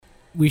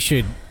we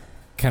should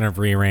kind of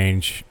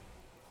rearrange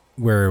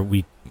where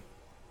we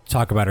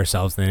talk about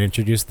ourselves and then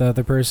introduce the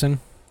other person.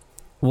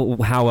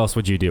 Well, how else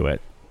would you do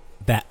it?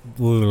 That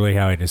literally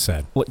how I just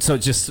said. What, so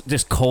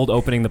just cold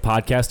opening the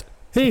podcast.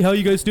 Hey, how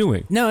you guys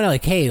doing? No,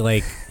 like, hey,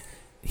 like,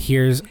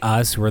 here's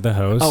us. We're the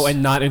hosts. Oh,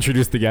 and not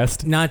introduce the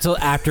guest? not until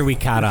after we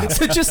caught up.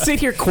 So just sit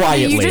here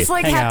quietly. You just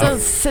like Hang have out. to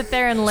sit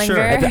there and linger.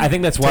 Sure. I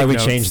think that's why Take we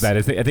notes. changed that.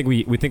 I think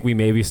we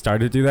maybe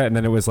started to do that, and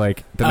then it was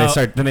like they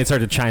start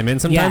to chime in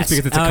sometimes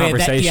because it's a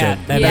conversation.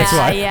 That's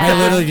why. Yeah. I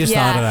literally just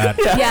thought of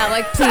that. Yeah,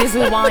 like please,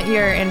 we want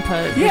your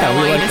input. We Yeah,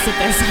 don't we want you like- to sit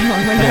there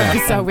silently.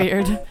 That'd be so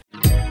weird.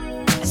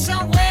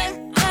 Somewhere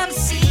on the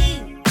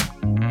sea,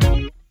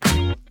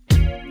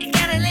 it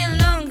got a little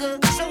longer,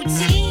 so it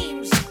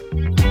seems.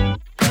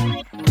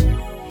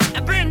 I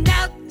burned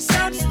out,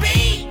 so to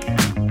speak.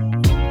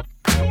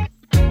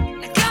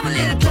 Now come a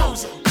little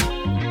closer.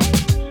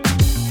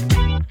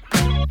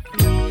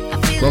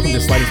 Welcome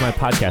to Sliding's My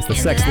Podcast, the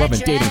sex, love,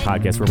 and dating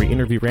podcast where we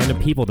interview random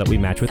people that we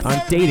match with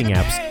on dating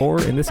apps,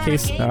 or in this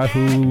case,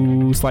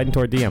 who slide into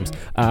our DMs.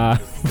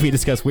 We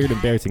discuss weird,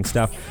 embarrassing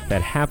stuff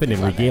that happened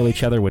and regale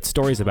each other with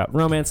stories about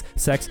romance,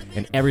 sex,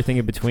 and everything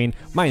in between.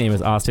 My name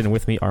is Austin, and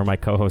with me are my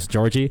co-hosts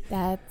Georgie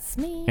That's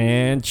me.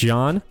 and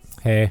John.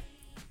 Hey.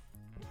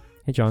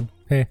 Hey, John.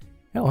 Hey.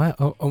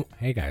 Oh,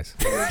 hey, guys.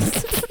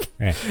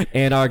 Hey.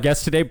 And our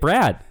guest today,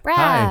 Brad. Brad.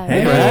 Hi.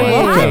 Hey, Brad. Hi,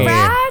 Welcome.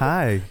 Brad.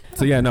 Hi.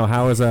 So yeah, no,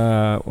 how is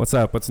what's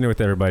up? What's new with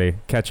everybody?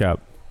 Catch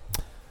up.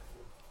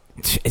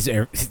 I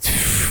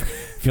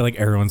feel like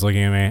everyone's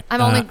looking at me.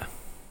 I'm only.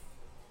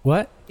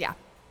 What? Yeah.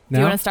 No? Do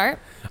you want to start?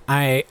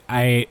 I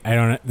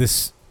don't know.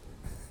 This.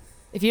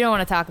 If you don't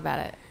want to talk about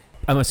it.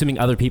 I'm assuming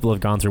other people have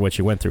gone through what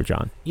you went through,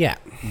 John. Yeah.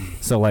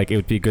 So like, it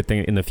would be a good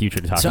thing in the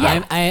future to talk So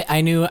about.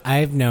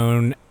 I've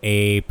known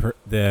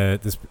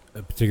this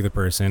particular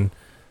person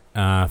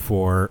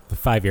for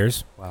 5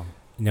 years. Wow.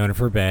 Known her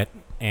for a bit,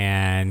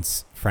 and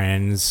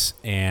friends,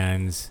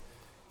 and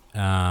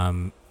got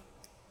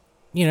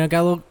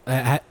a little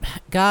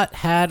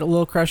had a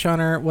little crush on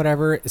her,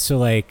 whatever. So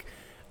like,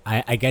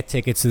 I get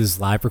tickets to this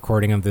live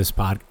recording of a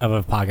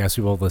podcast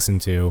we both listen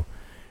to,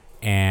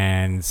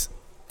 and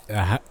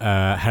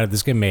how did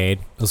this get made?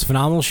 It was a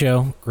phenomenal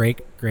show,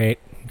 great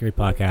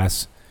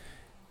podcast.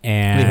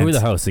 And Who are the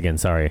hosts again?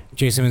 Sorry.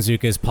 Jason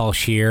Manzukis, Paul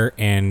Scheer,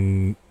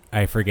 and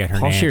I forget her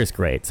Paul name. Scheer is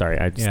great. Sorry,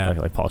 I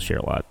like Paul Scheer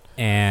a lot.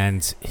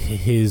 And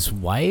his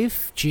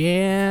wife,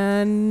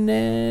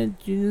 Jan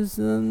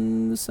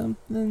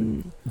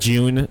something.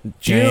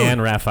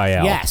 Jan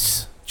Raphael.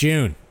 Yes,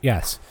 June.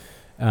 Yes.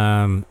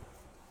 They're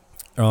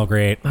all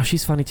great. Oh,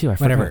 she's funny too. I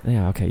Whatever. forgot.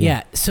 Yeah. Okay.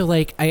 Yeah. So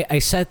like,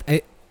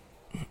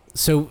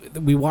 so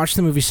we watch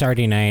the movie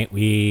Saturday night.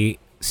 We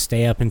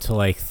stay up until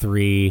like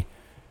 3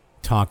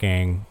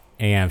 talking.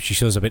 And she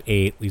shows up at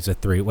 8, leaves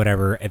at 3,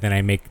 whatever. And then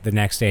I make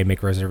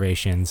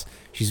reservations.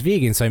 She's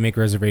vegan, so I make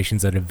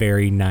reservations at a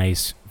very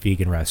nice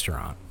vegan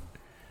restaurant.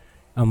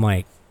 I'm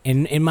like,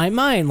 in my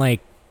mind,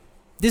 like,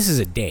 this is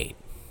a date.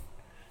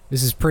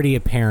 This is pretty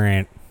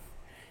apparent.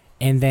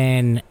 And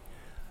then,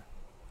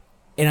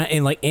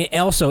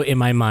 also in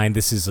my mind,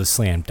 this is a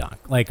slam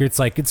dunk. Like,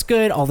 it's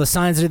good. All the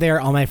signs are there.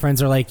 All my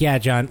friends are like, yeah,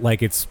 John,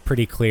 like, it's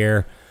pretty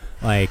clear.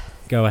 Like,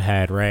 go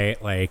ahead, right?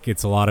 Like,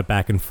 it's a lot of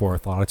back and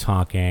forth, a lot of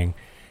talking.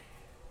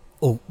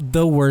 Oh,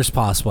 the worst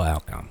possible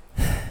outcome.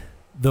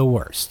 The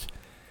worst.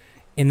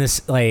 In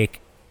this, like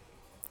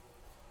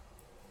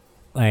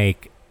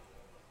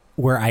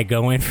where I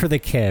go in for the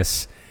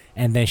kiss,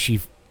 and then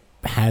she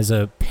has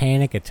a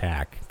panic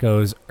attack.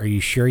 Goes, "Are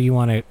you sure you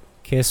want to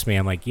kiss me?"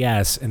 I'm like,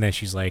 "Yes." And then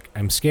she's like,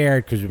 "I'm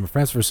scared because we've been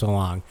friends for so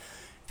long."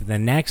 Then the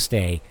next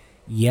day,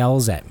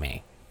 yells at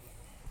me.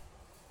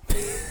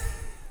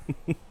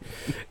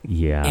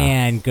 Yeah.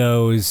 And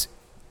goes,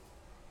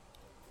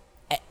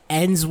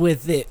 ends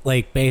with it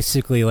like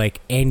basically like,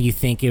 and you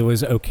think it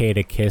was okay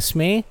to kiss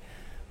me,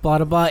 blah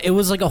blah blah. It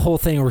was like a whole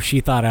thing where she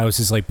thought I was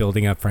just like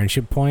building up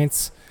friendship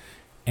points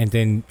and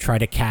then try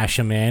to cash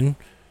them in,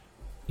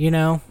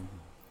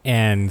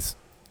 and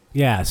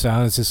yeah, so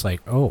I was just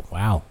like, oh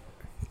wow,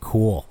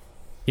 cool.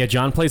 Yeah,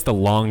 John plays the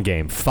long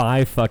game.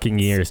 5 fucking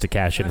years to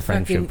cash in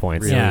friendship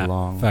points. Really Yeah,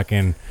 long.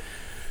 fucking.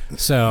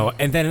 So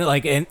and then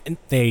like and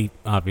they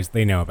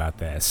obviously know about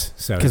this,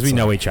 so Because we it's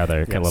know like, each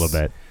other a yes. little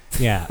bit.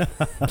 Yeah.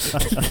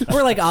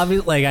 We're like,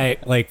 obviously, like, I,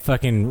 like,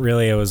 fucking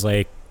really, I was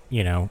like,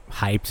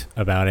 hyped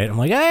about it. I'm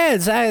like, hey,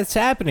 it's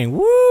happening.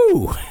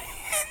 Woo!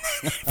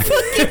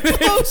 Fucking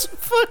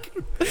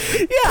fucking.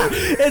 Yeah.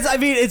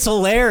 It's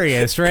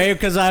hilarious, right?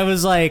 Because I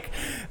was like,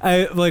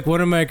 one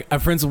of my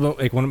friends,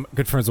 like, one of my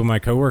good friends with my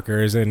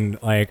coworkers, and,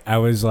 like, I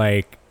was,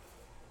 like,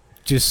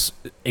 just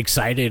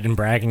excited and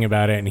bragging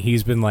about it, and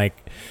he's been,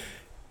 like,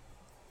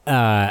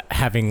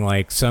 having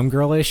like some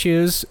girl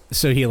issues,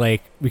 so he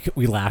like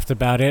we laughed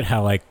about it,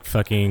 how like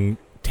fucking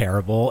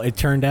terrible it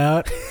turned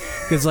out,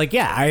 because like,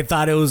 yeah, I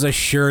thought it was a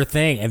sure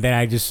thing, and then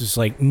I just was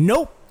like,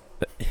 nope.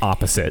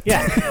 Opposite.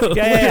 Yeah.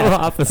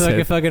 Opposite. It's like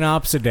a fucking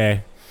opposite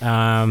day.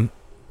 That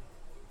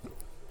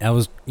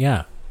was,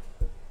 yeah.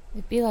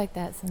 It'd be like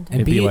that sometimes.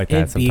 It'd be like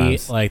that it'd be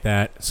sometimes. like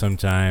that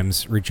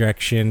sometimes.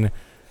 Rejection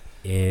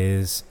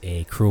is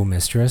a cruel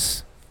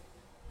mistress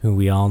who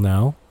we all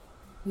know.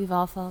 We've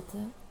all felt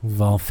it.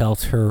 We've all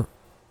felt her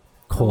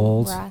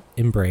cold Wrath.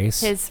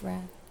 embrace. His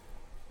wrath.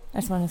 I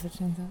just want to switch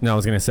things up. No, I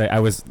was gonna say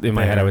in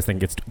my head I was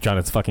thinking it's John.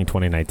 It's fucking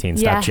 2019.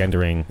 Stop Yeah.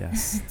 gendering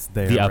Yes, it's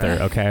their the other.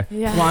 wrath. Okay.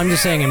 Yeah. Well, I'm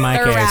just saying in my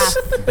Their case.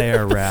 wrath.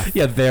 Their wrath.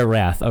 Yeah, their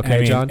wrath. Okay, I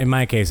mean, John. in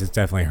my case, it's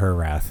definitely her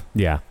wrath,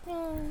 Yeah.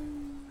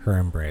 her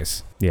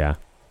embrace. Yeah.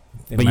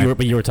 In But my-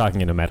 you were talking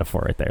in a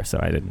metaphor right there, so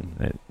I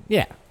didn't.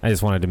 Yeah. I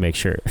just wanted to make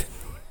sure.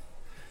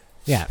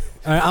 Yeah.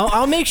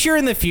 I'll make sure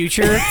in the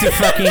future to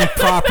fucking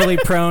properly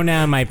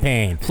pronoun my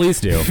pain. Please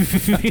do.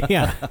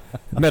 Yeah.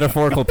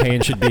 Metaphorical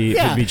pain should be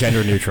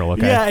gender neutral.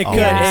 Okay. Yeah, it could.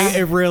 Yeah.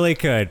 It really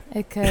could.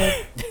 It could.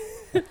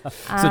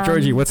 So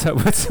Georgie, what's up?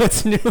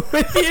 What's new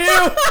with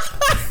you?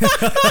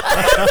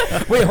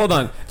 Wait, hold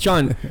on,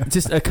 John.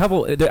 Just a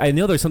couple. I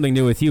know there's something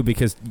new with you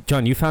because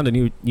John, you found a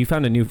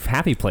new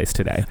happy place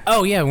today.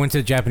 Oh yeah, went to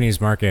the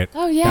Japanese market.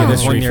 Oh Yeah, yeah. There's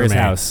that's one street near for his me.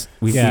 house.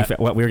 We Yeah.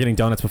 we were getting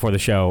donuts before the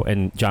show,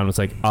 and John was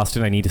like,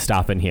 "Austin, I need to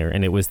stop in here."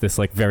 And it was this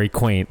like very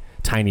quaint,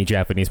 tiny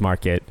Japanese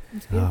market.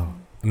 It's beautiful. Oh.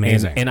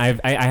 Amazing. And I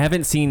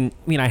haven't seen.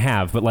 I mean, I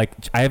have, but like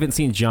I haven't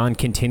seen John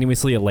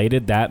continuously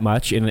elated that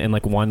much in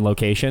like one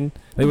location.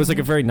 It was like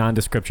a very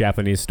nondescript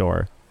Japanese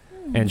store.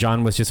 And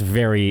John was just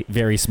very,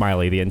 very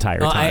smiley the entire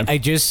Well, time.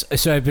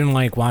 I've been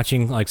like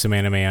watching like some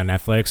anime on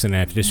Netflix, and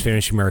I've just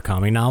finished a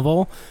Murakami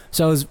novel,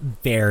 so I was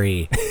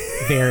very,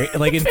 very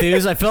like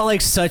enthused. I felt like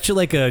such a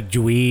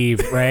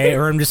dweeb, right?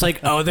 Or I'm just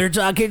like, oh, they're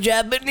talking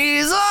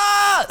Japanese,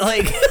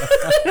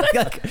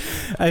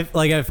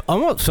 like I've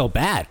almost felt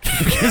bad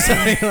because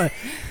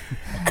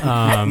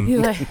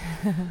You're like,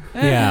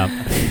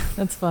 yeah,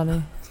 that's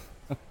funny.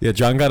 yeah,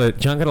 John got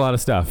a lot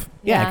of stuff.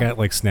 yeah, Yeah. I got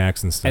like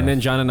snacks and stuff, And then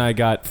John and I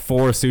got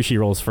 4 sushi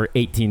rolls for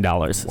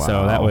 $18. So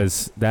Wow.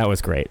 that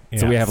was great.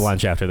 So we Yes. have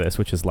lunch after this,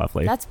 which is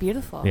lovely. That's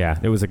beautiful. Yeah,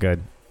 it was a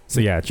good. So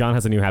yeah, John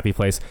has a new happy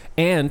place.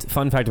 And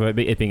fun fact about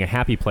it being a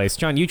happy place,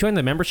 John, you joined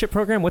the membership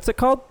program. What's it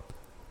called?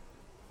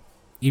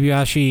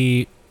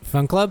 Yubiashi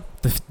Fun Club.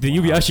 The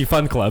Yubiashi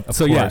Fun Club. Of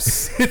so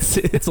course. yes,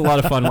 it's a lot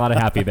of fun, a lot of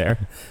happy there.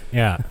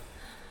 Yeah,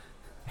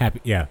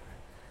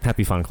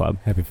 happy Fun Club.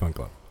 Happy Fun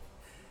Club.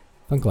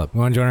 Fun Club. You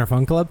want to join our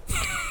Fun Club?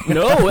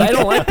 No, I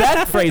don't like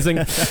that phrasing.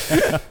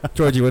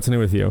 Georgie, what's new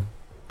with you?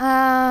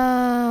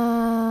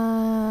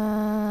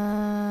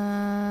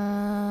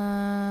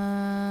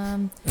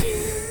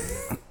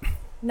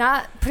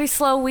 Not pretty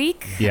slow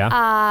week. Yeah.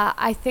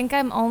 I think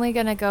I'm only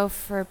gonna go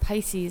for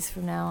Pisces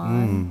from now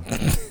on.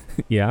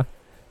 Yeah.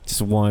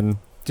 Just one.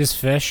 Just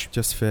fish.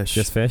 Just fish.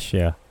 Just fish.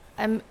 Yeah.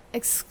 I'm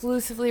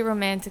exclusively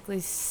romantically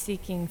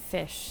seeking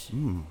fish.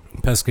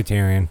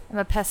 Pescatarian. I'm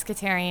a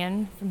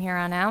pescatarian from here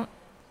on out.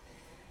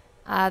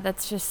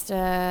 That's just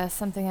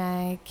something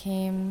I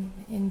came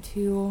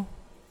into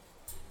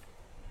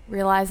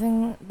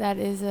realizing that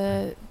is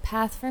a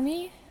path for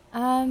me,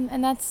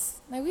 and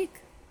that's my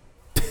week.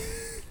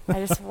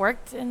 I just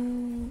worked,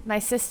 and my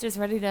sister's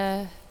ready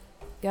to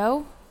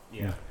go.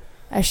 Yeah.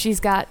 She's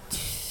got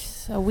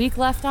a week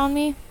left on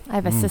me. I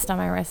have a cyst on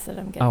my wrist that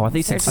I'm getting. Oh, I think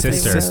you said surgically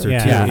sister. removed. Sister,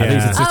 Yeah, too. Yeah. I think you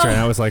said Oh. sister, and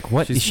I was like,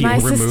 what? Is she My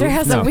removed? sister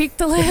has No. a week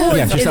to live.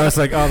 Yeah. I was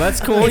like, oh,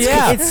 that's cool. It's,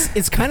 Yeah.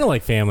 it's kind of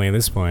like family at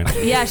this point.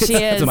 Yeah, she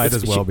is. Might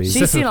as well be. She's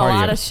Sister's seen a part of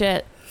lot you. of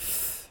shit.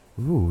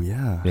 Ooh,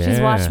 yeah. Yeah. She's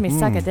watched me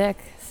suck a dick.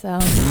 So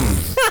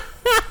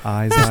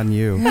Eyes on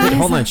you. Wait,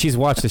 hold on. She's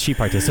watched. Has she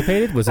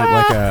participated? Was it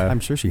like a I'm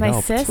sure she my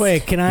helped. cyst.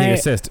 Wait, can the I?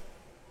 assist?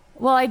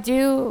 Well, I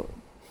do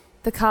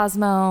the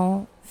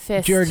Cosmo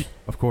fist. George,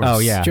 Of course. Oh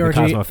yeah, Georgie-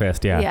 the Cosmo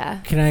Fist. Yeah. Yeah.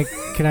 can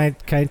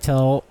I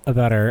tell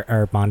about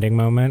our bonding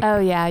moment? Oh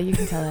yeah, you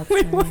can tell that.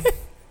 story.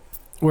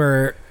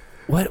 Where,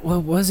 what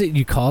was it?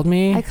 You called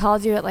me? I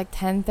called you at like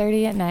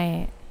 10:30 at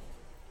night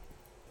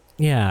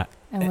Yeah.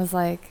 and was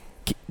like,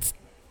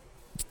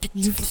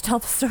 "You have to tell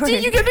the story."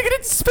 You gotta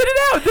spit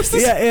it out. This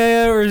is.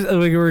 Yeah.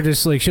 We're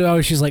just like,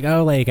 she's like,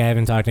 oh, like I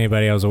haven't talked to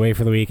anybody. I was away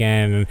for the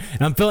weekend,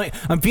 and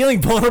I'm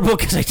feeling vulnerable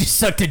because I just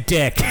sucked a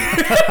dick.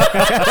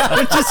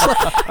 I'm just like,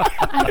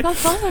 I felt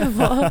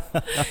vulnerable.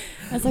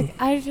 I was like,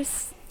 I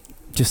just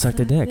Just sucked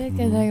a dick.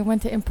 and I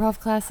went to improv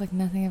class like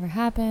nothing ever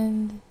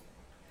happened.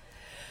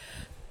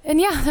 And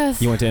yeah, that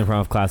was You went to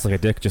improv class like a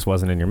dick just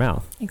wasn't in your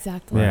mouth.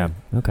 exactly Yeah.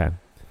 Okay.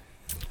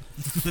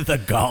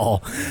 the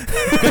gall.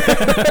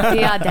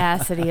 the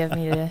audacity of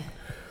me to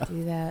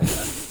do that.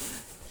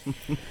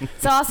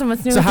 It's awesome.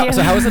 What's new So with how you?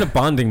 so how was it a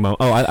bonding moment?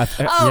 Oh,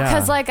 Oh, Yeah.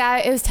 because like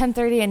it was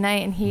 10:30 at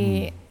night, and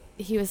he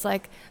was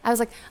like, I was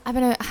like,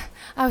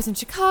 I was in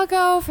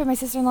Chicago for my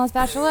sister-in-law's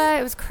bachelorette.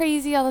 It was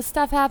crazy. All this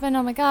stuff happened.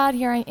 Oh my God,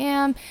 here I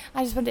am.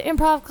 I just went to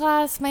improv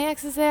class. My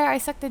ex is there. I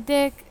sucked a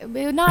dick.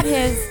 Not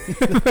his.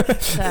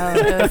 So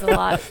it was a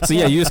lot. So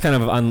yeah, you just kind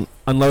of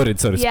unloaded,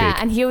 so to Yeah,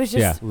 speak. and he was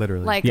just Yeah.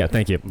 Literally. like, Yeah.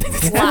 Thank you.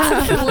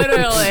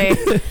 literally.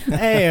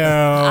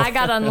 Heyo. I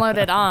got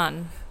unloaded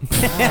on. And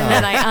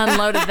then I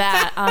unloaded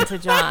that onto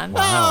John.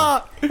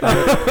 Wow.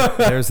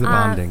 There's the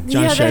bonding.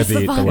 John Yeah, shared there's the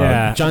the bond. load.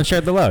 Yeah. John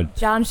shared the load.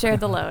 John shared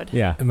the load.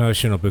 Yeah.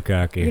 Emotional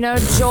bukkake. You know,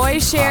 joy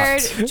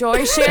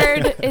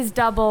shared is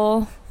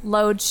double,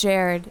 load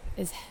shared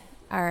is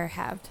are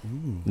halved.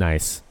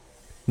 Nice.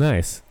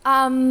 Nice.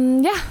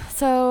 Yeah.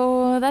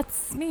 So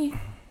that's me.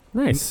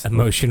 Nice.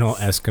 Emotional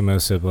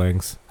Eskimo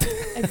siblings.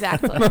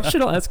 Exactly.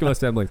 Emotional Eskimo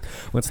siblings.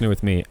 What's new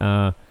with me?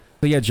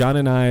 So yeah, John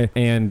and I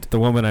and the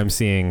woman I'm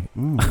seeing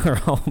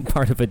are all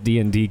part of a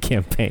D&D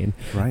campaign.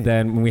 Right.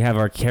 Then we have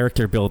our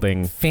character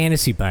building.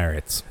 Fantasy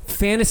pirates.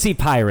 Fantasy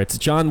pirates.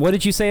 John, what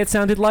did you say it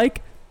sounded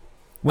like?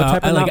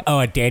 What type of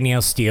a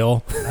Danielle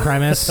Steele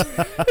premise,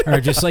 or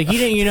just like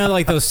you know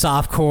like those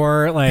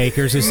softcore like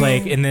there's just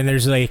like and then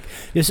there's like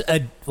just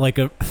a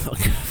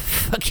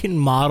fucking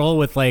model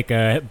with like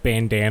a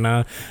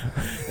bandana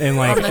and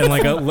like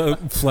a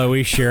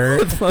flowy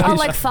shirt. Oh,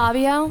 like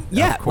Fabio.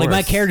 Yeah, Of like my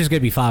course. character's gonna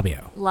be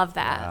Fabio. Love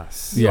that.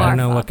 Yes. You Yeah. I are don't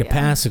know what Fabio.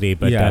 capacity,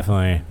 but Yeah.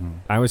 definitely.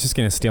 I was just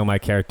gonna steal my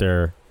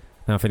character. I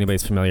don't know if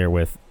anybody's familiar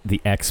with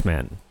the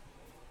X-Men.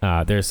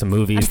 There's some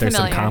movies. I'm There's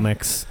some familiar.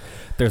 comics.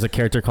 There's a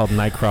character called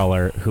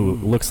Nightcrawler who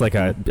looks like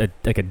a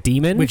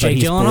demon, With but Jake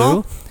he's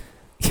Gyllenhaal?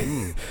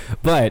 blue.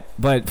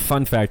 but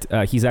fun fact,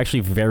 he's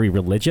actually very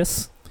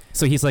religious.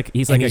 So he's like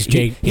And a he's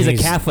Jake- he's and a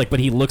he's- Catholic, but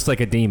he looks like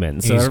a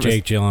demon. So He's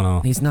everybody's- Jake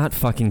Gyllenhaal. He's not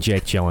fucking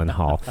Jake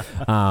Gyllenhaal.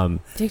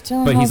 Jake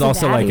Gyllenhaal's But he's a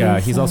also daddy,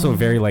 like he's also a so-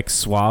 very like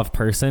suave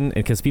person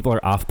because people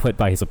are off put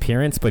by his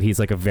appearance, but he's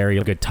like a very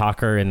good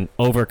talker and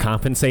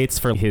overcompensates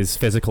for his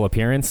physical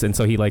appearance, and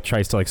so he like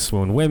tries to like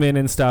swoon women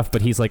and stuff,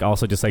 but he's like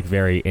also just like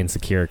very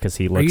insecure because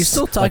he looks. Are you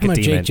still like talking a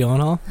about demon. Jake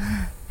Gyllenhaal?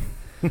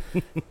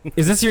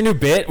 Is this your new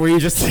bit where you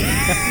just?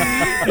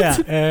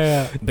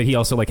 Yeah. But he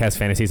also like has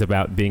fantasies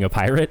about being a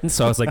pirate, and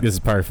so I was like, this is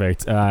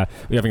perfect. We're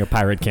having a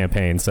pirate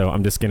campaign, so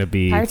I'm just gonna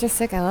be. Pirates are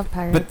sick. I love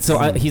pirates. But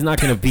so he's not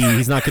gonna be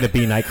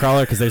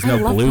Nightcrawler because there's I no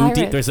love blue.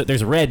 pirates.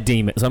 There's red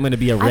demon, so I'm gonna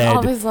be a I've red.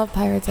 always loved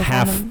pirates. I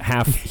found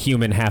half them-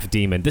 human, half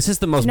demon. This is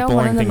the most You know, one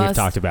boring of the thing we've most-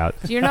 talked about.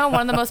 Do you know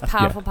one of the most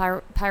powerful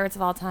pirates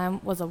of all time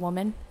was a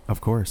woman?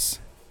 Of course.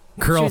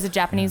 She Girl, was a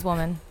Japanese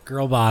woman.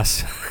 girl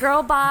boss.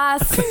 Girl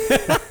boss.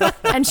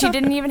 And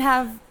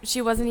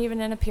she wasn't even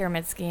in a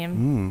pyramid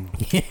scheme.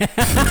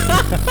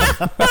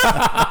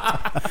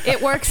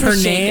 It works Her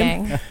as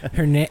name? shaking.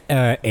 Her name,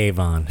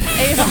 Avon.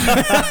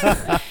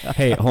 Avon.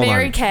 Hey, hold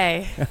Mary on.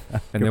 Kay.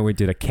 And then we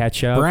did a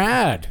ketchup.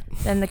 Brad.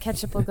 Then the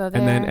ketchup will go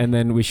there. And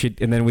then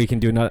we can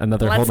do another.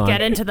 Let's hold on.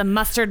 get into the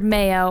mustard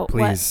mayo.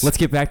 Please. Let's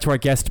get back to our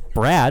guest,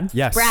 Brad.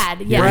 Yes.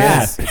 Brad,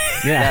 Yes.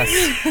 Yeah.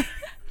 Yes.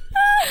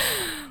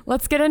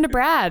 Let's get into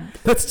Brad.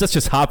 Let's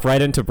just hop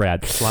right into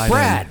Brad. Slide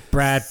Brad. in.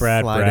 Brad.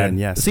 Slide in,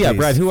 yes. So yeah, please.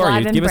 Brad, who are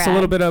Slide you? in, Give us a Brad.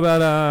 little bit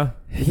about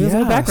give us a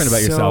little background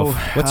about yourself.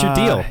 What's your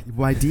deal?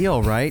 My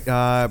deal, right?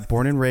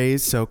 Born and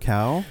raised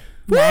SoCal.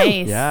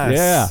 Nice.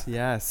 Yes. Yeah.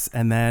 Yes.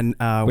 And then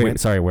Wait, went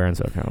sorry, where in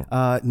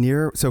SoCal?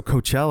 near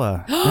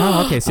Coachella.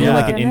 Oh, okay. So you're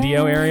like an Yeah.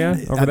 Indio area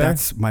over there.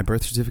 That's my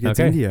birth certificate's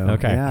Okay, Indio.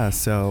 okay. Yeah.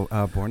 So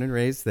born and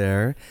raised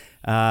there.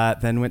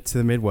 Then went to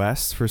the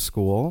Midwest for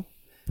school,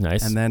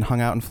 Nice. and then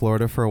hung out in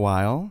Florida for a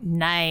while.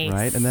 Nice.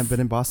 Right. And then been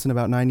in Boston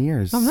about 9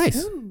 years. Oh,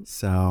 nice.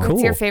 So Cool.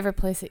 What's your favorite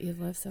place that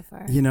you've lived so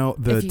far? you know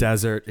the If you-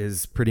 desert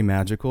is pretty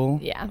magical.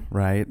 Yeah.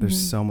 Right. There's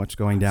so much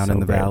going down So in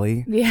the great.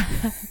 valley. Yeah.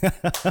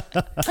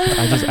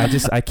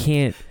 I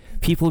can't.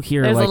 People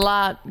here There's like a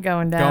lot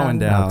going down. Going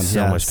down.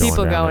 so yes. much going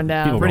People down. going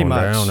down. People Pretty going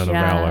much. down in the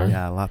Yeah. valley.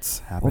 Yeah, lots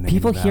happening. Well, in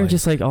people the here valley.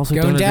 just like also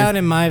Going don't down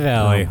in my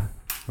valley.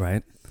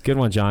 right. Good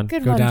one, John.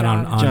 Good Go one, down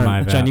John. on John, my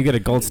valley. John, you get a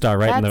gold star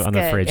right That's on the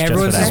good. fridge.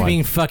 Everyone's just for just that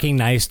being fucking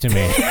nice to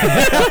me. one.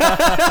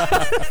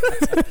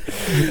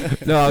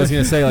 No, I was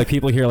gonna say like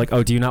people here are like,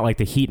 oh, do you not like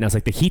the heat? And I was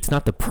like, the heat's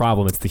not the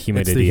problem; it's the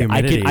humidity.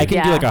 humidity. I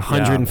can do Yeah. like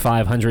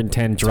 105,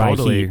 110 dry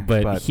Totally, heat,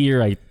 but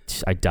here I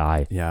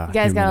die. Yeah. You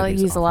guys gotta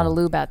humidity's use a lot of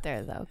awful. lube out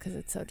there though, because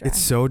it's so dry. It's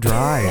so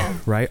dry, Yeah.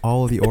 right?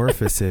 All of the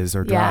orifices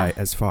are dry Yeah.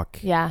 as fuck.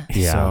 yeah.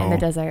 Yeah. So, In the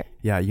desert.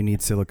 yeah, you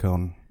need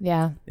silicone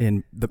Yeah.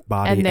 in the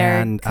body And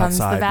there and comes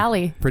outside. the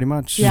valley. Pretty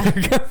much. Yeah.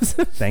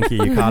 Thank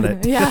you. You caught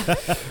it. Yeah.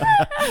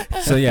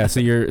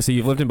 So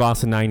you've lived in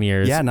Boston 9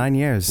 years. Yeah, 9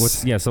 years.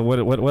 So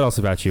what else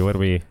about you? What do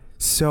we?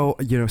 So,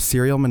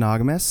 serial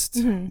monogamist.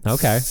 Mm-hmm.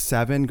 Okay.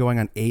 7 going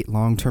on 8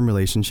 long-term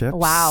relationships.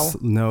 Wow.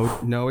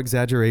 No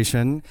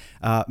exaggeration.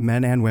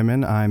 Men and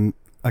women. I'm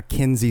a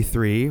Kinsey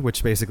 3,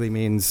 which basically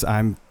means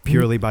I'm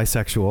purely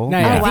bisexual. No,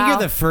 Oh, I think wow. you're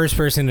the first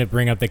person to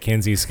bring up the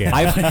Kinsey scale.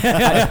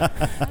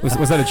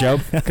 Was that a joke?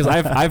 Because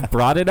I've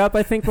brought it up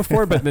I think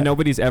before, but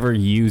nobody's ever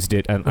used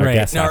it. And our right.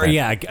 guests No, haven't.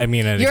 yeah, I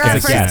mean, You're As our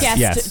a first guest, guest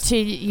yes. to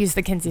use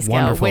the Kinsey scale,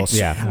 Wonderful. which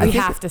Yeah. we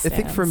have to I stand.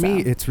 think for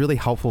me, so. it's really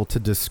helpful to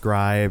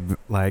describe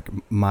like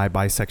my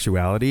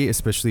bisexuality,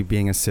 especially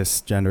being a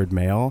cisgendered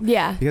male.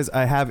 Yeah. Because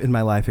I have in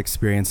my life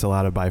experienced a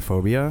lot of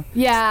biphobia,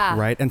 Yeah.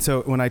 right? And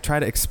so when I try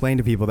to explain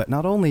to people that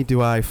not only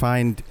do I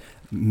find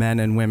men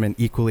and women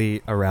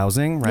equally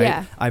arousing, right?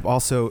 Yeah. I've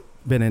also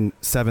been in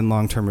 7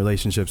 long-term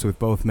relationships with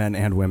both men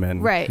and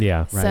women. Right.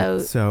 Yeah. Right. So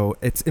So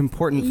it's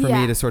important for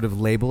Yeah. me to sort of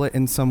label it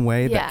in some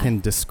way Yeah. that can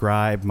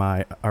describe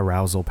my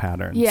arousal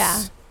patterns.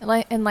 yeah,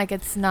 like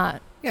it's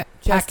not Yeah,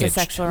 just packaged. a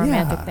sexual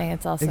romantic Yeah, thing;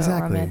 it's also exactly.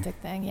 a romantic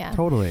thing. Yeah.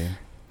 Totally.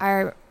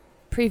 Our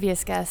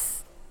previous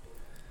guest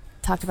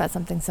talked about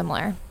something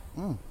similar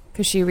Mm.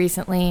 because she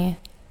recently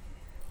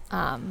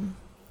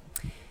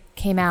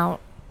came out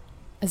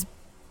as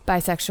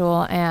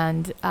bisexual,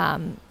 and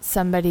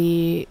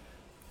somebody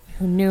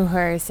who knew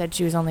her said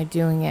she was only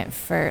doing it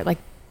for, like,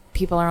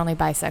 people are only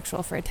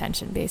bisexual for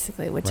attention,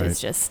 basically, which Right. is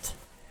just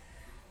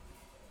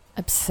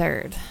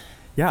absurd.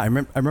 Yeah, I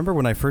remember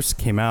when I first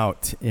came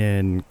out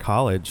in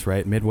college,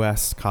 right?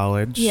 Midwest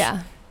college.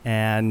 Yeah.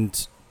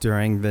 And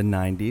during the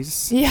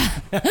 90s, Yeah.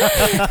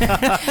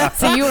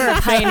 So you were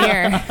a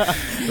pioneer.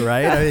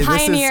 right? I mean,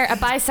 Pioneer, a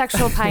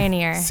bisexual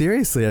pioneer.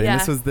 Seriously, I mean, Yeah.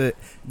 this was the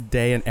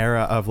day and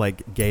era of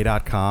like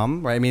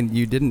gay.com, right? I mean,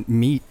 you didn't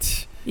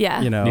meet,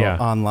 Yeah. Yeah.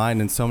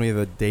 online in so many of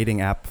the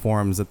dating app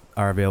forums that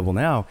are available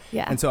now.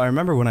 Yeah. And so I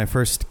remember when I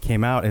first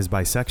came out as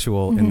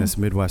bisexual in Mhm. this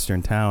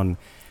Midwestern town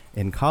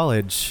in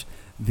college,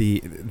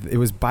 it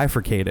was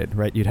bifurcated,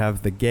 right? You'd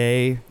have the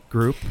gay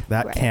group,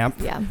 that Right. camp,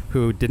 Yeah.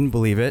 who didn't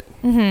believe it,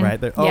 Mhm.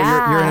 right? You're in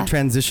Yeah. a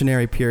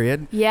transitionary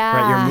period. Yeah.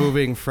 Right, you're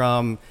moving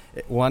from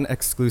one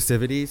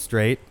exclusivity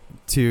straight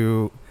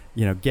to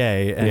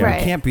gay, and Right.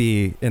 you can't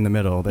be in the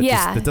middle.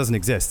 Yeah. That doesn't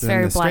exist. It's And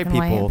very the straight black and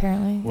white, people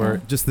apparently. were Yeah.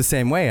 just the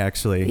same way,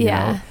 actually. you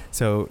Yeah. know?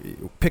 So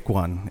pick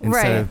one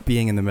instead Right. of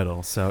being in the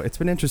middle. So it's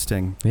been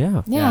interesting.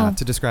 Yeah. Yeah.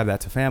 To describe that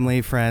to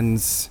family,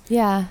 friends,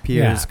 Yeah.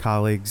 peers, Yeah.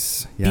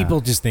 colleagues. Yeah.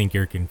 People just think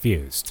you're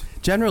confused.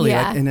 generally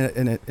Yeah. like, in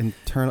an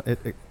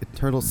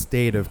eternal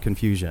state of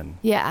confusion.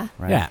 Yeah.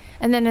 Right. Yeah.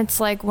 And then it's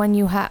like when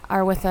you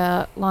are with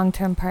a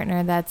long-term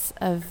partner that's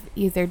of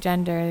either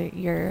gender,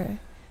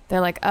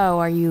 they're like, oh,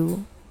 are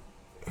you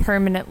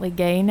permanently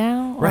gay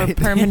now or Right.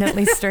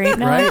 permanently straight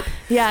now? Right.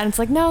 Yeah, and it's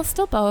like, no,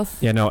 still both.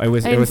 Yeah, no, it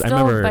was, I'm I still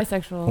remember,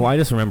 bisexual. well, I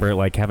just remember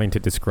like having to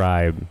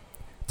describe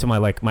to my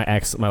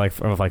ex,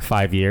 of like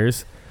 5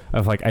 years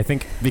of like, I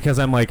think because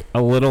I'm like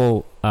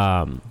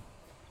I'm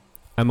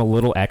a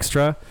little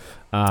extra,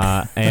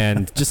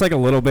 and just like a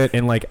little bit.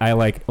 And like, a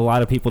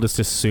lot of people just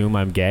assume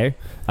I'm gay,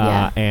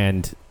 Yeah.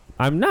 and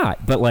I'm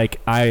not, but like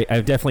I'm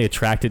definitely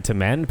attracted to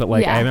men. But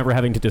like Yeah. I remember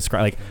having to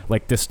describe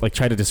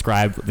try to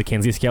describe the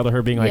Kinsey scale to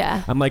her, being like,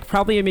 Yeah. I'm like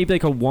probably maybe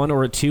like a 1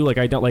 or a 2. Like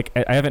I don't like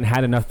I haven't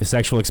had enough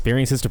sexual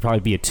experiences to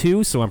probably be a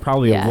 2, so I'm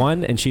probably Yeah. a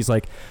 1. And she's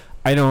like,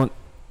 I don't.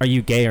 Are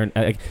you gay or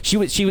like, she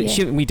we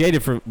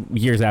dated for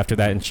years after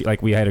that, and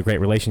we had a great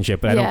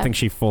relationship, but I Yeah. don't think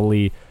she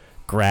fully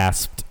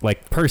grasped,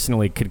 like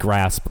personally could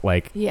grasp,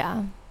 like,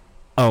 Yeah.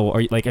 oh,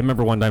 or like I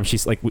remember one time she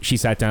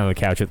sat down on the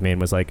couch with me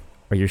and was like,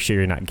 are you sure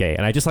you're not gay?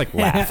 And I just like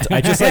laughed.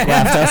 I just like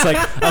laughed. I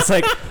was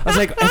like,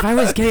 if I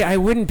was gay, I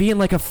wouldn't be in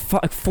like a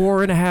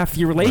 4.5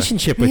 year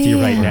relationship with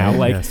you right now. Yeah.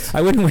 Like, Yes.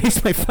 I wouldn't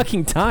waste my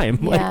fucking time.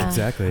 Like, Yeah.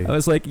 Exactly. I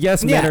was like,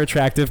 yes, men Yeah. are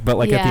attractive, but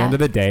like at the Yeah. end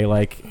of the day,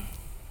 like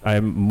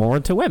I'm more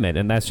into women,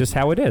 and that's just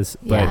how it is.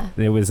 But Yeah.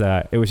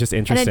 it was just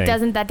interesting.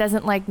 And that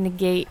doesn't like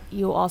negate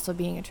you also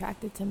being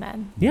attracted to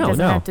men. Yeah, It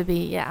doesn't no. have to be,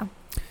 yeah.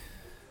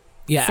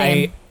 Yeah,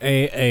 Same.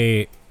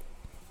 I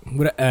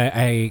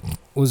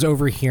was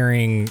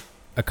overhearing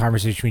a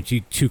conversation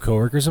between two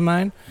coworkers of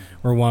mine,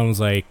 where one was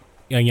like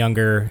a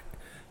younger,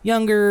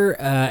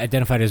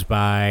 identified as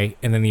bi,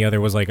 and then the other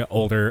was like an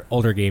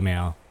older gay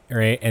male,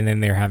 right? And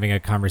then they're having a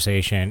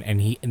conversation, and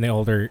the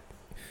older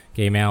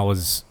gay male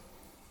was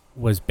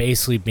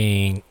basically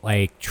being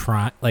like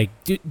kind of like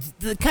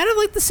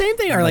the same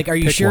thing, or like, are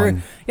you Pick sure?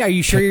 one. Yeah, are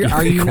you sure? Pick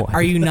one.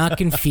 Are you not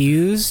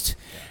confused?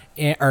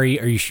 And are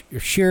you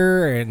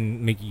sure?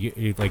 And make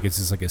you like, is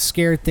this like a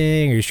scared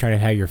thing? Or are you just trying to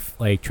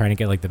have trying to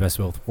get like the best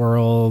of both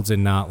worlds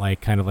and not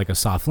like kind of like a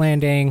soft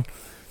landing?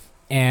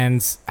 And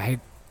it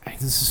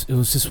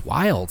was just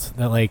wild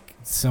that like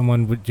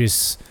someone would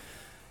just,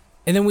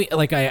 and then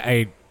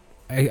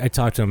I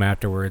talked to him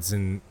afterwards,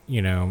 and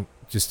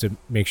just to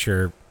make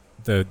sure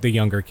the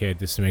younger kid,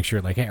 just to make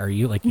sure like, hey, are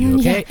you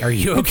okay? Yeah. Are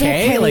you It's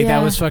okay? okay, Like that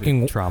yeah. was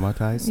fucking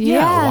Traumatized.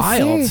 Yeah,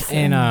 wild. seriously.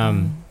 And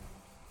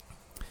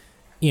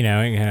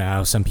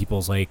how some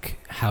people's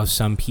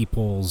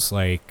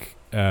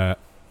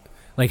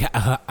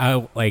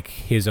how like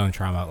his own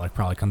trauma like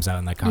probably comes out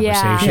in that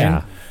conversation,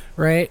 Yeah.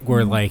 right?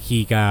 Where Mhm. like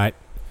he got,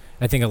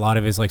 I think a lot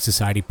of his like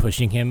society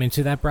pushing him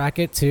into that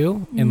bracket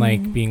too, and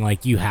like Mhm. being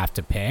like, you have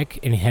to pick,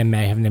 and him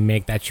having to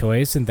make that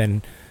choice, and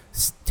then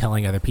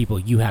telling other people,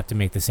 you have to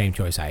make the same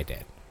choice I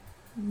did.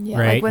 Yeah,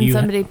 Right, like when you-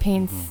 somebody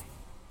paints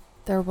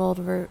their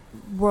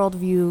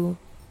worldview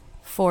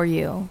for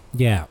you.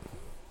 Yeah.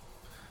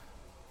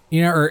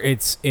 Or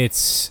it's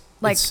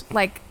Like it's-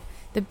 like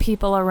the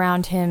people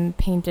around him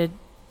painted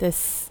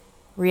this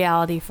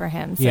reality for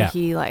him, so Yeah.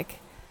 he like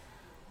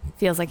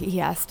feels like he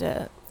has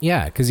to.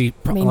 yeah, because he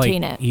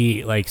Maintain it.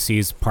 He like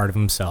sees part of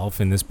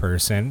himself in this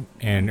person,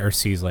 or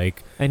sees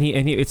like, And he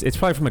it's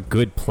probably from a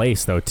good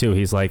place though too.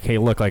 He's like, hey,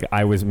 look, like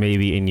I was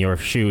maybe in your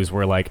shoes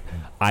where like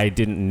I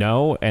didn't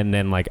know, and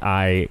then like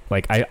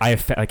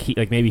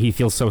maybe he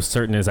feels so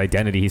certain in his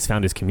identity, he's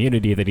found his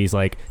community, that he's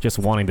like just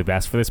wanting the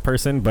best for this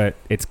person, but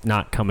it's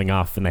not coming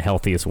off in the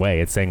healthiest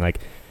way. It's saying like,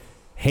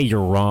 hey,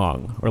 you're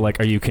wrong, or like,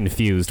 are you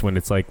confused, when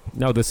it's like,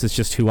 no, this is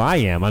just who I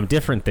am. I'm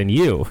different than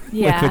you.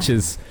 Yeah. Which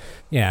is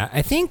yeah.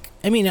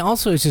 I mean,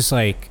 also it's just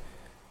like,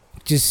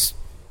 just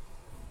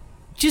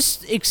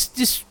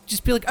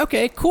be like,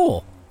 okay,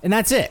 cool, and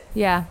that's it.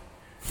 Yeah.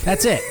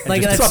 That's it.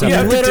 Like just that's all you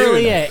have to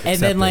literally do. it. And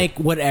Accept then it. like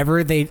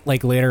whatever they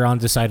like later on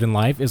decide in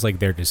life is like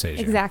their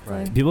decision.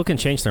 Exactly. People can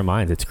change their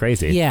minds. It's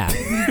crazy. Yeah.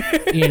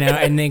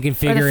 And they can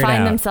figure it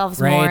find out. themselves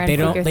right? more and they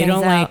don't. figure They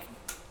don't things like. out.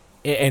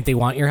 If they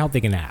want your help,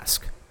 they can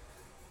ask.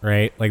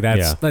 Right. Like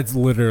that's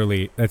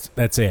literally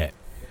that's it.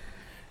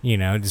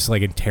 Just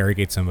like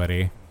interrogate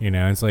somebody.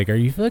 It's like, are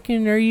you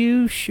sure? Are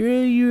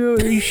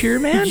you sure,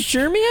 man?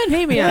 Sure, man.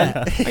 Hey,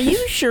 man. Are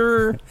you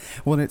sure?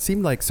 Well, and it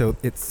seemed like, so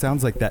it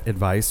sounds like that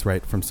advice,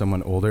 right, from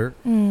someone older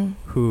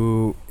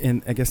who,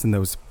 I guess in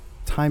those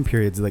time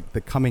periods, like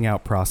the coming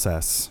out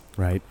process,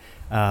 right,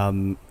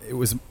 it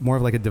was more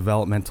of like a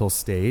developmental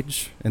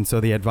stage. And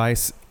so the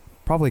advice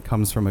probably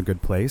comes from a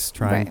good place,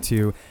 trying Right.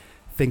 to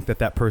think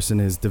that person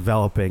is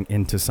developing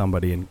into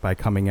somebody. And by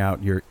coming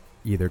out, you're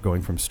either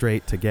going from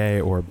straight to gay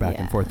or back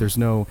and Yeah. forth. There's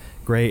no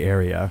gray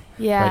area.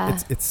 Yeah.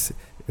 Right? It's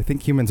I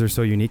think humans are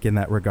so unique in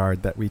that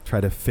regard that we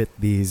try to fit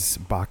these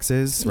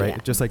boxes, right? Yeah.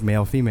 Just like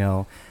male,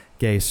 female,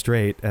 gay,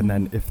 straight, and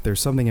then if there's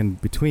something in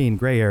between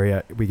gray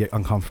area, we get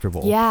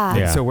uncomfortable. Yeah.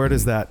 Yeah. So where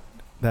does that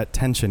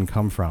tension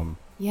come from?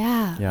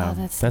 Yeah. Yeah. Oh,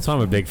 that's That's why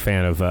I'm a big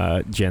fan of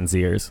Gen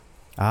Zers.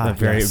 I'm a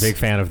very yes. big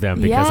fan of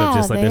them because of Yeah,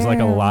 just like there's like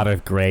a they're- lot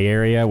of gray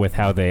area with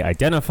how they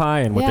identify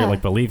and what their Yeah.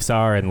 like beliefs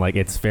are, and like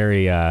it's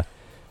very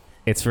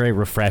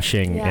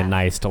refreshing Yeah. and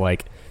nice to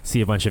like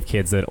see a bunch of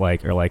kids that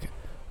like are like,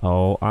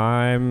 oh,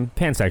 I'm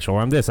pansexual, or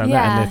I'm this, I'm that,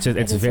 Yeah, and it's just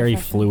it it's is very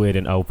refreshing. fluid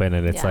and open,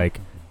 and it's Yeah. like,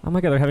 oh my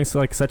god, they're having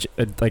such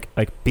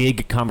like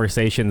big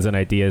conversations and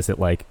ideas at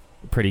like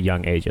pretty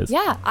young ages.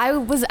 Yeah, I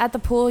was at the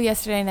pool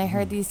yesterday and I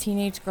heard these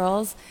teenage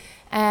girls,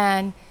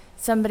 and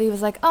somebody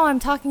was like, "Oh, I'm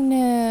talking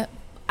to."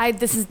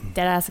 This is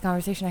dead ass a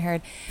conversation I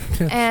heard,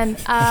 and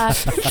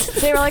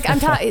they were like,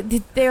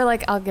 They were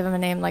like, I'll give him a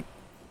name, like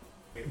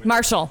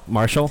Marshall.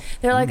 Marshall.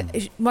 They're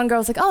like, one girl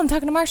was like, "Oh, I'm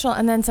talking to Marshall,"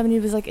 and then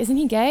somebody was like, "Isn't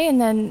he gay?" And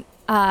then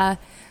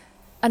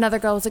another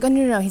girl was like, "Oh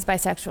no, he's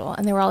bisexual,"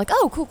 and they were all like,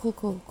 "Oh,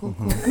 cool."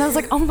 And I was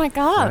like, "Oh my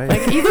god!" Right.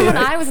 Like even when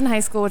I was in high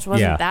school, which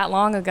wasn't Yeah. that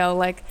long ago,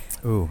 like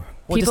Ooh.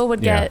 people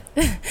would yeah.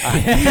 get.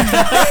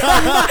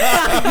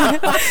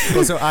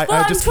 Well, so I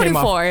Well, I'm just came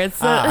 24. off.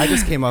 It's I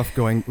just came off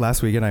going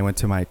last weekend. I went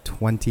to my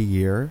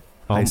 20-year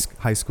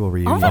high school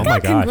reunion. oh my Oh god! my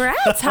gosh.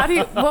 Congrats! How do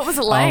you? What was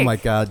it like? Oh my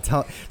God!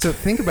 So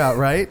think about,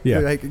 right? Yeah.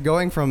 Like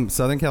going from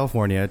Southern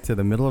California to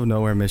the middle of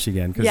nowhere,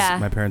 Michigan, because Yeah.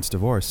 my parents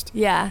divorced,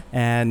 Yeah.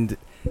 and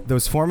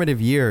those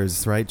formative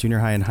years, right, junior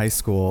high and high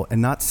school,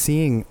 and not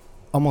seeing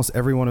almost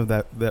every one of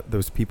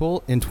those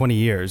people in 20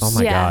 years. Oh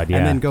my Yeah. god, yeah.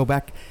 And then go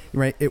back,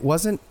 right? It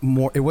wasn't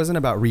about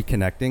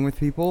reconnecting with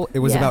people. It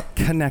was Yeah. about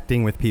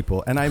connecting with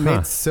people. And I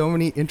made so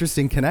many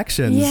interesting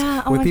connections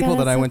Yeah. Oh with my people God,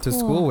 that I that's went so to cool.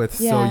 school with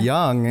so Yeah.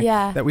 young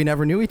Yeah. that we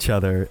never knew each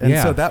other. And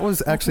Yeah. so that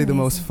was actually the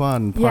most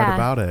fun part Yeah.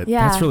 about it.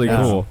 Yeah. That's really Yeah.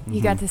 cool. You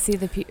got to see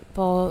the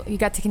people. You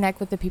got to connect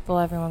with the people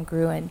everyone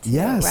grew into.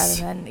 Yes.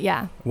 Rather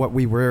than What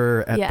we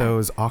were at Yeah.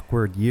 those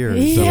awkward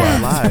years Yeah.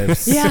 of our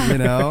lives. Yeah. You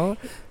know?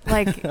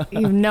 like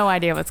you have no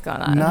idea what's going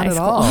on. Not in high at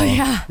school. all.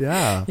 Yeah.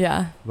 Yeah.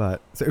 Yeah. But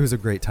so it was a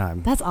great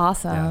time. That's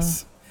awesome.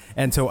 Yes.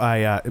 And so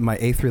I, in my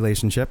 8th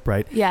relationship,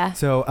 right? Yeah.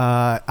 So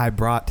I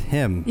brought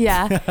him.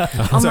 Yeah.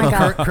 Oh So my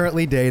god.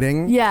 currently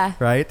dating. Yeah.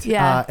 Right?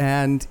 Yeah.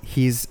 And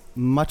he's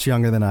much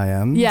younger than I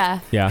am. Yeah.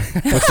 Yeah.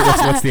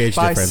 What's the age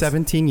By difference?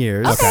 17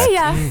 years. Okay.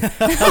 Yeah.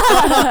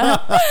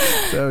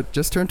 So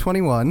just turned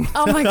 21.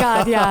 Oh my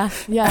god. Yeah.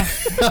 Yeah.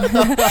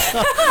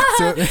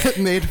 So it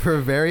made for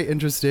a very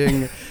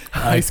interesting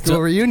high school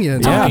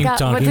reunion. Oh Yeah. my god.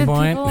 Talking What did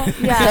point.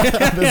 people? Yeah.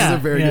 This is a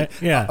very good,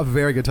 yeah. a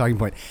very good talking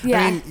point.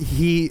 Yeah. I mean,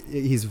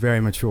 he's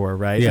very mature,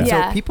 right? Yeah. And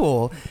Yeah. so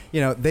people,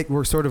 they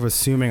were sort of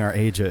assuming our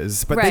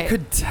ages, but they Right.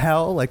 could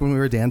tell, like when we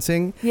were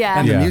dancing, Yeah.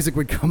 and Yeah. the music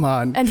would come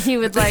on, And he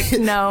would like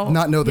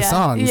not know the Yeah.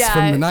 songs Yeah.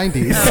 from the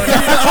 90s.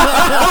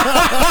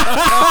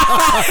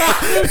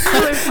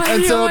 Really funny.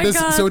 And Oh my so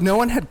God. so no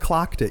one had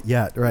clocked it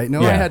yet, right? No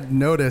one Yeah. had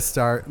noticed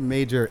our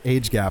major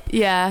age gap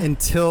Yeah.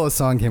 until a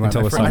song came out.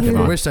 Until a song came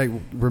I on. wish I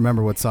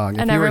remember what song.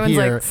 And if you were everyone's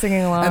here, like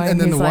singing along. and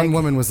then the he's one like,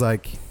 woman was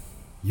like,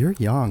 "You're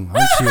young,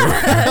 aren't you?"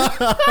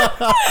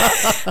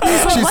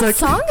 He's like, what like,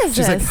 song is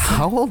she's like, this?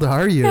 "How old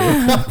are you?"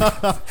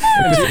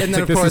 It's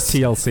like, this is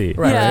TLC.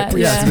 right, Yeah, right.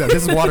 yeah. Yes,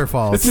 this is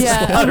Waterfalls.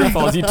 Yeah.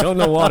 Waterfalls. You don't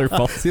know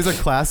waterfalls. These are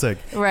classic.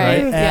 Right.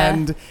 Yeah.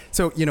 And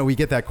so, we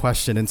get that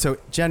question. And so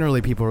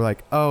generally people are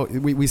like, oh,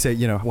 we say,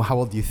 well, how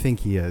old do you think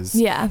he is?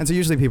 Yeah. And so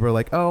usually people are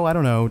like, oh, I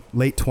don't know,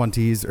 late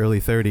 20s, early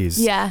 30s.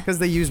 Yeah. Because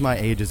they use my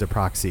age as a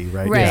proxy,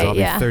 right? Right, Because I'll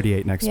yeah. be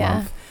 38 next Yeah.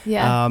 month.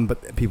 Yeah.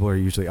 But people are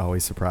usually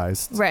always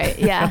surprised. Right.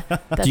 Yeah.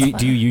 That's Do you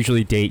funny.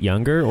 usually date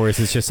younger, or is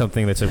this just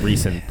something that's a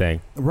recent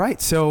thing?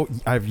 Right. So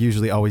I've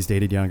usually always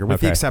dated younger,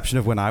 with the Okay. exception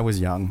of when I was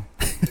young.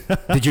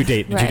 Did you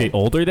date Right.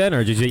 older then,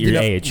 or did you date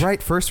your age?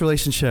 Right. First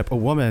relationship, a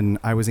woman,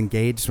 I was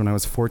engaged when I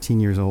was 14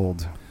 years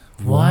old.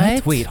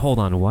 What? Wait, hold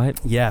on.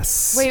 What?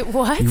 Yes. Wait,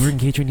 what? You were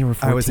engaged when you were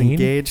 14? I was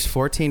engaged,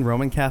 14,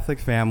 Roman Catholic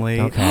family.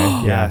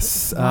 Okay.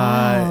 Yes.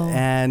 Wow.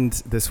 And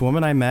this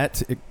woman I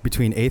met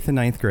between 8th and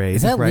 9th grade.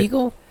 Is that right?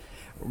 legal?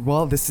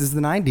 Well, this is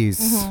the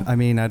 90s. I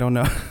mean, I don't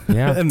know.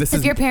 Yeah. And this If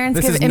is your parents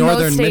this give is in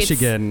northern most states,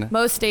 Michigan.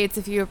 most states,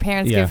 if your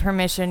parents Yeah. give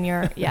permission,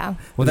 you're Well,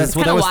 that's it's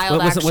well, kind that of was, wild.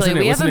 wasn't Actually, it- we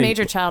have a wasn't it-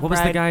 major child What was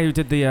the bride guy who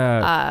did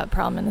the?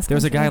 problem in this. There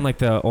was a guy in country. like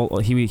the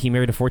old, he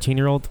married a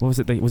 14-year-old. What was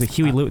it? Was it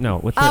Huey Lewis? No.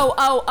 What the,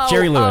 Oh,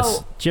 Jerry Lewis.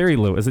 oh. Jerry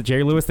Lewis. Is it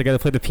Jerry Lewis, the guy that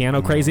played the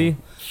piano crazy?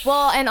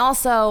 Well, and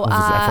also I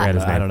forgot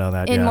his name. I don't know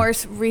that. in yeah. more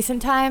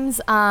recent times,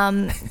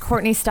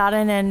 Courtney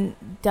Stodden and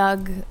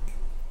Doug,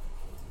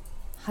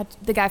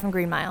 the guy from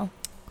Green Mile.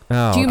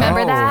 Oh, Do you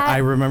remember that? I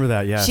remember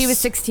that. Yes. She was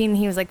 16.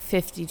 He was like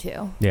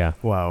 52. Yeah.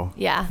 Wow.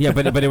 Yeah. Yeah,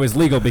 but it was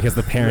legal because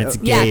the parents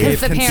Yeah, gave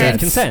because the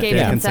parents consent. gave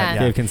Yeah. consent.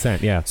 Gave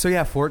consent. Yeah. So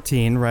yeah,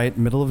 14, right,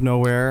 middle of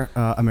nowhere,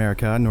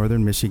 America,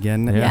 northern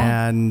Michigan,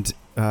 Yeah. and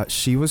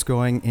she was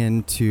going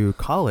into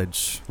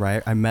college,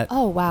 right? I met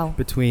Oh wow.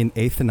 between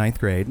 8th and 9th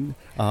grade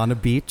on a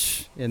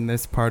beach in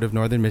this part of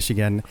northern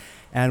Michigan,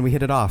 and we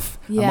hit it off.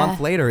 Yeah. A month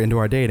later into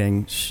our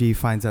dating, she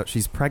finds out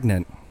she's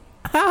pregnant.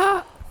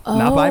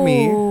 Not by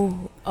me,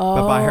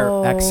 but by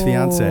her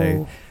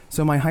ex-fiance.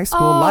 So my high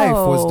school life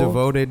was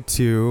devoted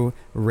to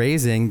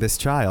raising this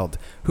child,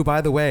 who, by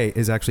the way,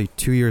 is actually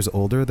 2 years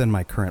older than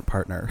my current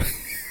partner.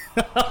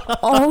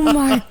 Oh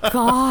my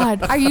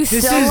God. Are you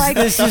This still is like?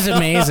 this is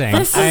amazing.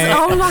 This is.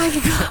 Oh my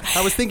God.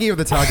 I was thinking of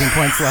the talking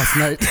points last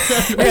night.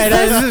 Yeah,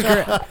 this is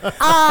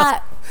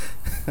great.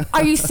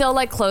 Are you still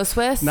like close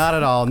with? Not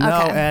at all.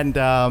 No, Okay. and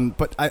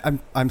but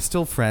I'm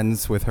still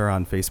friends with her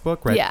on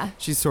Facebook, right? Yeah.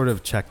 She's sort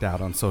of checked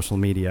out on social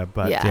media,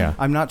 but Yeah. Yeah.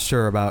 I'm not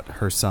sure about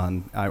her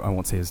son. I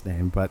won't say his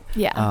name, but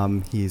Yeah.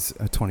 he's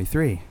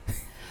 23.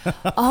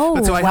 Oh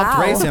But so I wow. helped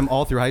raise him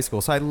all through high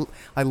school. So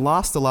I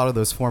lost a lot of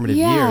those formative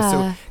years. Yeah.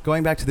 So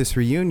going back to this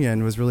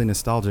reunion was really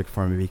nostalgic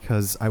for me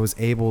because I was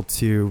able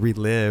to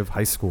relive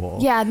high school.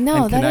 Yeah. No,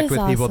 and that connect is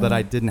with people that I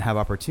awesome. didn't have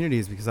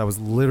opportunities because I was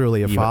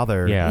literally a You-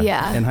 father Yeah.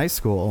 Yeah. in high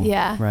school.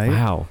 Yeah. Right?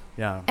 Wow.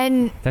 Yeah.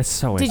 And That's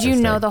so did interesting.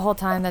 you know the whole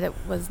time that it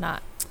was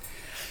not?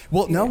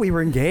 Well, no, we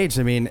were engaged.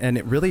 I mean, and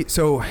it really,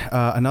 so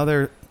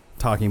another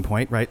talking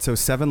point, right? So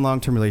 7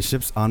 long-term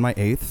relationships on my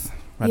 8th,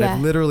 right? Yeah.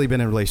 I've literally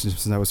been in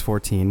relationships since I was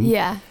 14.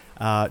 Yeah.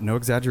 No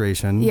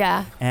exaggeration.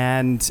 Yeah.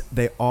 And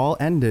they all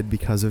ended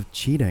because of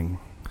cheating.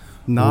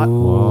 Not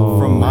Whoa.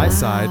 from my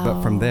side, but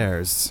Wow. from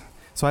theirs.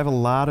 So I have a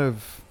lot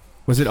of...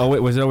 Was it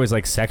always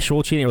like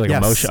sexual cheating or like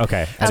Yes. emotion?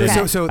 Okay. I Okay.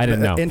 didn't- So I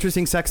didn't know.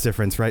 interesting sex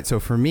difference, right? So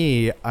for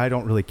me, I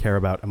don't really care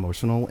about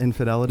emotional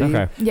infidelity.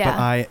 Okay. Yeah. But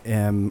I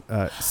am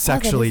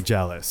sexually is-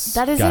 jealous.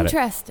 That is Got it.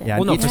 interesting. Yeah,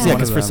 Well, no, each because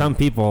one of for them. some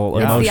people,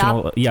 Yeah. It's the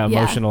emotional, yeah.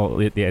 emotional,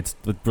 it's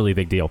a really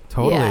big deal.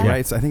 Totally, Yeah.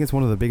 right? So I think it's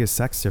one of the biggest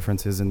sex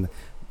differences in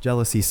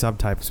jealousy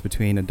subtypes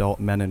between adult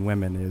men and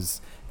women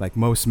is like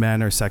most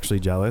men are sexually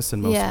jealous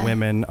and most Yeah.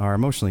 women are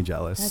emotionally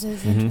jealous. That is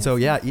Mhm. interesting. So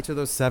yeah, each of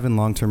those 7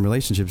 long-term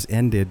relationships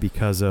ended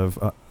because of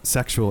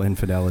sexual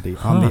infidelity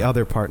on the Huh.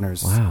 other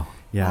partners. Wow.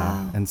 Yeah,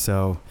 Wow. and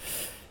so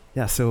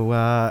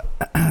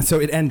so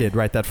it ended,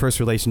 right? That first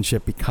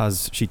relationship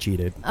because she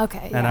cheated. Okay.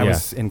 And yeah. I Yeah.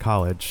 was in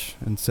college,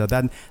 and so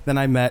then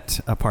I met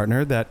a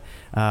partner that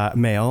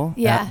male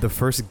Yeah. at the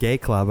first gay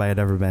club I had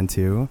ever been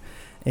to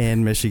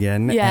in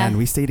Michigan, Yeah. and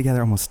we stayed together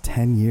almost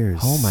 10 years.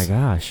 Oh my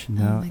gosh.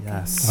 No, my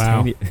yes,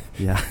 Wow.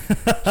 yeah.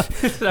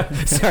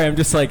 Sorry, I'm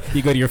just like,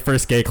 you go to your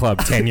first gay club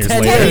 10 years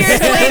 10 later. years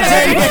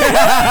later.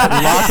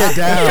 Lock it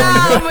down.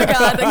 Oh my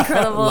God,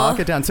 incredible. Lock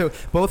it down. So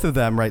both of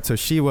them, right? So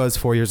she was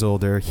 4 years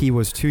older, he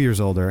was 2 years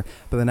older.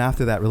 But then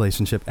after that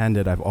relationship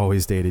ended, I've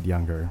always dated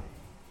younger.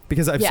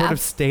 Because I've Yeah. sort of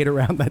stayed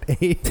around that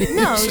age.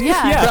 No,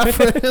 yeah.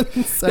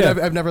 reference, and Yeah.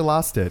 I've never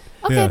lost it.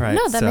 Okay, Yeah. Right,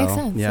 no, that makes so,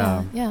 sense.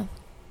 yeah. Yeah.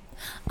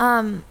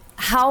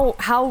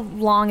 How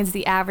long is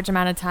the average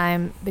amount of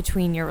time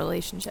between your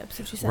relationships?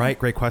 Would you say? Right,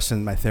 great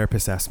question. My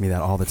therapist asks me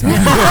that all the time.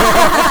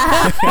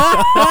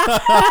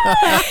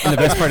 And the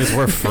best part is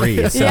we're free.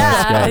 So it's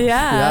Yeah. good.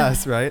 Yeah.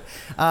 Yes, right.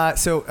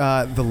 So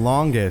the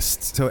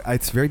longest, so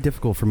it's very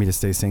difficult for me to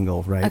stay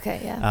single, right?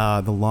 Okay.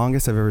 Yeah. The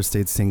longest I've ever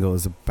stayed single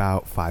is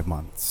about 5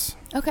 months.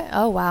 Okay.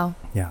 Oh wow.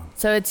 Yeah.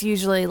 So it's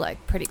usually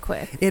like pretty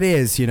quick. It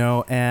is,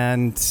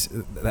 and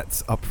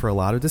that's up for a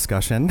lot of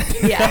discussion,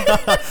 Yeah.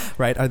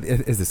 right?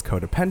 Is this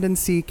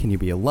codependency? Can you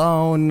be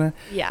alone?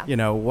 Yeah.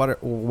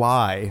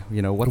 Why?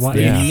 What's Why-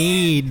 the Yeah.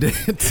 need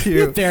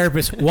to?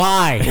 Therapist,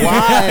 why?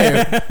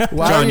 Why?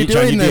 Why John, are you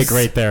John, doing you'd be a this?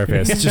 great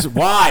therapist. Just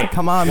why?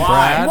 Come on,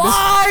 Why? Brad.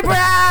 Why,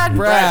 Brad?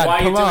 Brad, why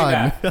are you come doing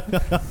on.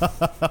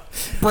 that?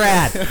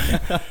 Brad.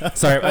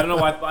 Sorry, I don't know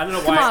why.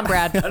 Come on,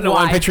 Brad. I don't know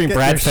why I'm Why? picturing Get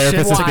Brad your shit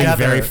therapist as being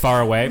together. very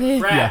far away.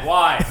 Brad,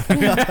 why?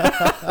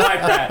 Why,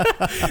 Brad?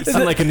 It's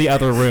like in the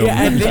other room.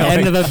 Yeah, at the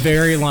end of a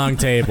very long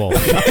table.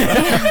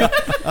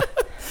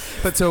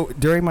 But so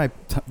during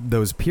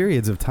those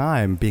periods of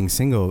time being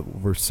single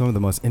were some of the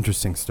most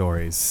interesting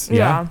stories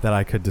Yeah. that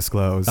I could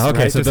disclose.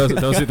 Okay, right? so Just-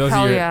 those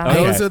Hell are your. yeah.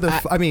 Okay. those are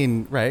the. I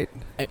mean, right?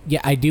 Yeah,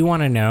 I do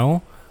want to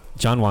know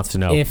John wants to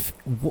know. if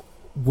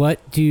what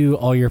do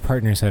all your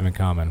partners have in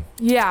common?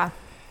 Yeah.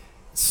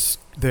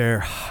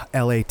 They're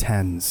LA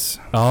 10s.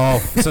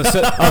 so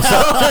they're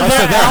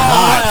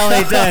hot.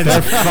 LA 10s.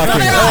 They're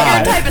fucking Your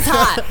hot. type is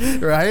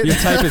hot. right? Your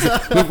type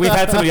is. We've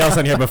had somebody else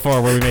on here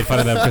before where we made fun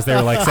of them because they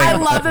were like I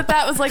saying love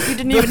that was like you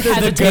didn't even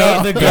hesitate.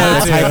 the Yeah.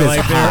 go-to. type is Like,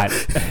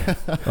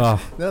 hot.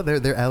 Oh, No,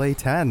 they're LA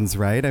 10s,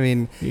 right? I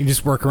mean, You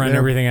just work around they're-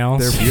 everything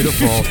else. They're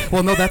beautiful.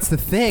 Well, no, that's the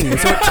thing.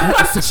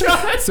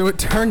 So it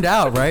turned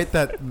out, right,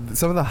 that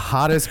some of the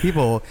hottest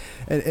people,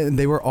 and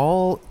they were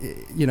all,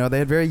 you know, they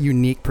had very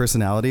unique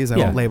personalities. I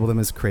Yeah. won't label them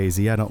as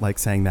crazy. I don't like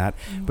saying that.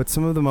 But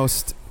some of the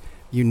most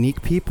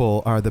unique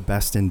people are the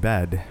best in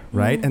bed,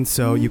 right? And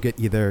so you get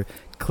either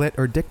clit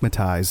or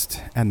dickmatized,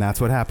 and that's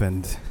what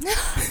happened.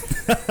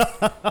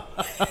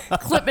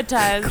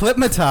 Clipmatized.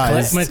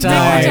 Clipmatized.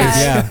 Clipmatized.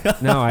 yeah.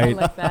 No, I I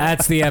like that.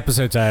 That's the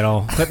episode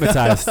title.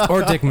 clipmatized.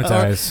 Or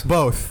dickmatized.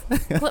 Both.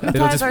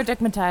 Clipmatized or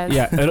dickmatized?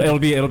 Yeah, it'll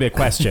be a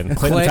question.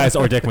 Clipmatized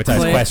or dickmatized?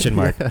 Clit. Question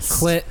mark.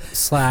 Clit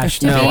slash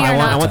To No, be or I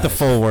not want the to.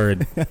 full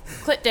word.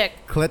 Clit dick.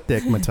 Clit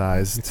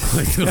dickmatized.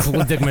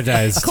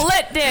 dickmatized.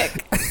 Clit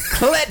dick.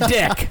 Clit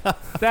dick.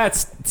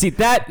 That's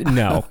that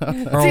no.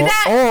 See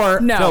that? Or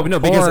No. no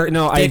because Or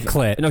no dick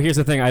clit. No, here's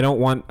the thing. I don't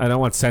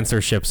want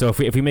censorship. So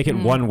if we make it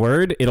one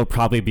word, it'll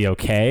probably be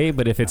okay.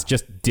 But if it's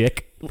just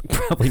dick,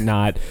 probably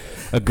not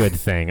a good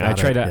thing. Got I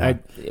try it, to.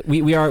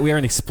 yeah. We are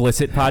an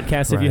explicit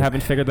podcast. If you Right.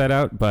 haven't figured that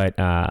out, but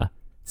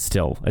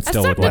still, it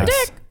still sucked would the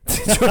last.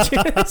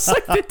 dick.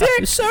 Suck the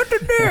dick. Suck the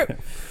dick.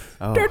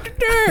 Oh.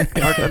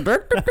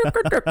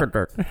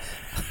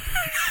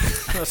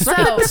 So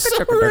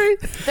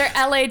they're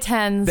LA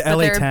 10s, The but LA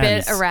they're a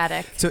bit 10s.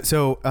 erratic.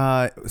 So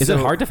Is it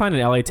hard to find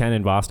an LA 10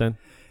 in Boston?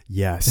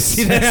 Yes.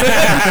 Being from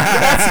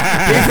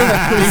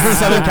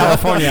Southern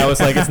California, I was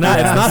like, it's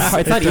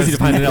not easy to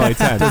find an LA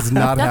 10. Does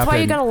not That's happen.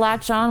 why you gotta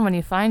latch on when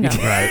you find them.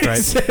 Right.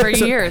 For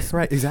years.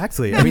 Right,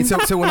 exactly. I mean,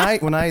 so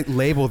when I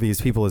label these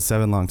people as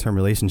 7 long-term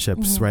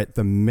relationships, right,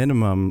 the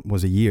minimum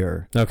was a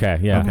year. Okay,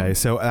 yeah. Okay,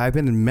 so I've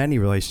been in many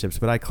relationships,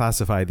 but I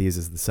classify these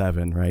as the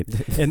 7, right?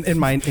 In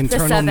my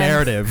internal 7.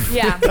 narrative,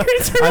 Yeah.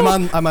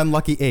 I'm on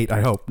lucky 8.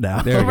 I hope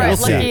now. There we go. Right, We'll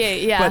lucky see.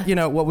 8, yeah. But you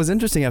know what was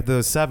interesting after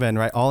those 7,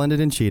 right? All ended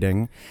in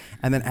cheating,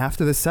 and then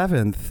after the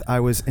 7th, I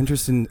was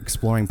interested in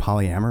exploring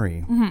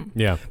polyamory.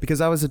 Yeah. Because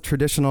I was a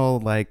traditional,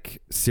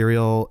 like,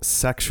 serial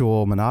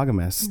sexual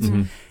monogamist.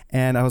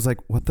 And I was like,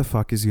 what the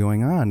fuck is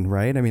going on,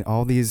 right? I mean,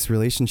 all these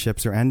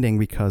relationships are ending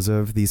because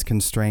of these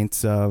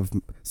constraints of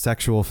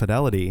sexual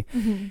fidelity.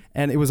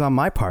 And it was on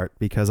my part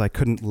because I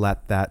couldn't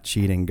let that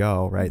cheating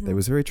go, right? It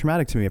was very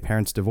traumatic to me. A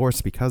parent's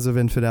divorce because of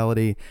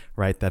infidelity,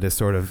 right? That has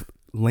sort of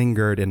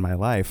lingered in my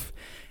life.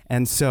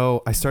 And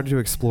so I started to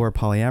explore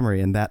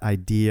polyamory and that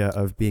idea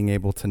of being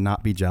able to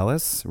not be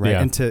jealous, right?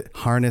 Yeah. And to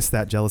harness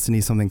that jealousy,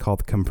 something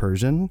called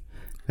compersion.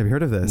 Have you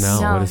heard of this?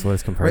 No, No. what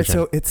is compersion?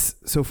 Right,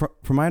 so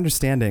from my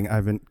understanding,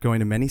 I've been going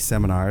to many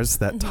seminars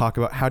that talk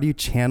about how do you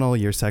channel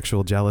your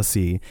sexual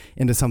jealousy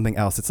into something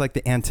else. It's like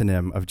the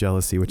antonym of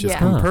jealousy, which is Yeah.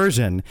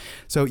 compersion.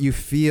 So you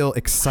feel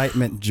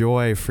excitement,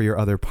 joy for your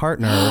other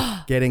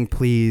partner, getting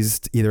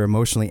pleased either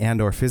emotionally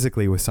and or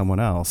physically with someone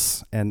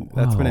else, and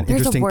that's been an Wow. There's a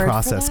interesting word for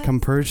process. that?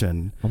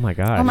 Compersion. Oh my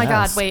god. Oh my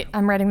Yes. God, wait,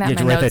 I'm writing that Yeah,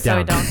 in my write notes that so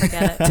I down. don't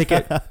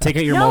forget it. Take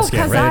it your No, moleskin.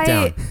 'cause Write it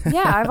down.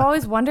 yeah, I've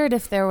always wondered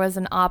if there was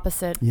an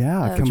opposite.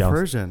 Yeah, of-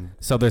 compersion.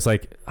 So there's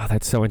like, oh,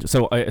 that's so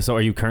interesting. So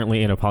are you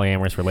currently in a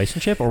polyamorous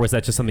relationship, or was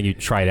that just something you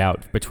tried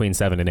out between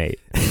 7 and 8?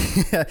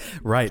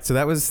 Right. So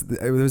there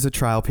was a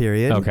trial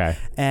period. Okay.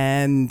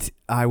 And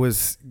I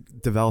was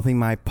developing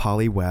my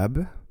poly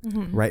web.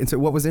 Right. And so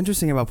what was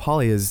interesting about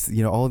poly is,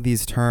 you know, all of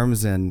these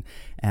terms and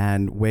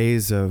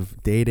ways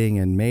of dating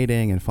and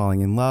mating and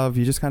falling in love,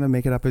 you just kind of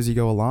make it up as you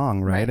go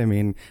along. Right. Right. I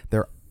mean,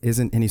 there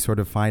isn't any sort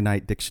of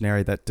finite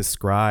dictionary that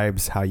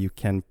describes how you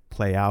can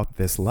play out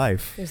this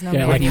life. There's no Yeah,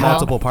 With like manual.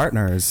 multiple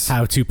partners.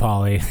 How to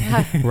poly.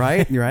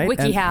 Right. You're right.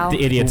 And- WikiHow.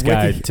 The Idiot's Wiki-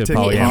 Guide to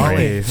Polyamory.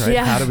 poly, right?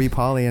 Yeah. How to be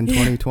poly in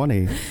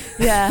 2020.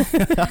 Yeah.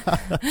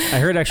 I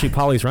heard actually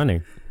Poly's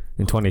running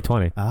in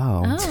 2020.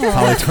 Oh.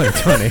 Poly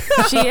 2020.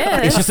 She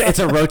is. It's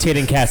a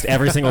rotating cast.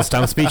 Every single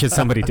stump speech is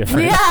somebody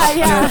different. Yeah.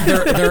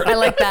 I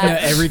like Yeah,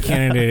 that. every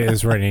candidate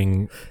is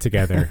running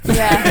together.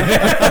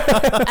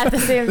 Yeah. At the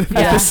same.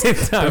 Yeah.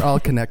 They're all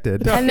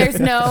connected. And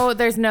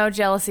there's no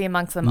jealousy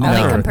amongst them. No,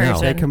 Only no.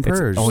 compersion. They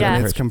comperge. only Yeah.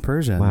 It's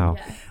compersion. Wow.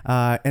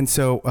 And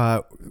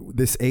so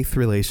this 8th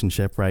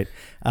relationship, right?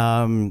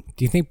 Do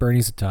you think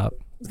Bernie's the top?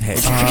 Hey.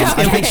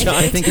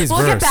 I think he's We'll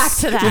verse. get back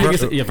to that. You think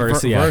it's- yeah,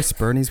 verse, yeah. Verse,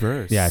 Bernie's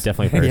verse. Yeah,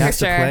 definitely He verse. has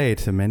For to sure. play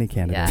to many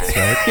candidates,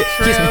 Yeah. right?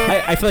 True.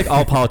 I feel like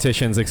all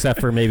politicians, except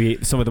for maybe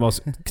some of the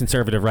most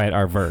conservative right,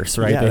 are verse,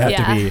 right? Yeah. They have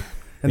Yeah. to be.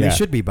 And Yeah. they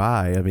should be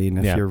bi. I mean,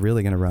 if Yeah. you're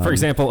really going to run. For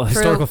example,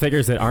 historical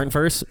figures that aren't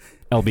verse,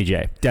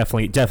 LBJ.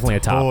 Definitely a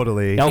top.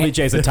 Totally.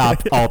 LBJ's a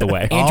top all the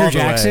way. All Andrew the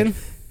way. Jackson?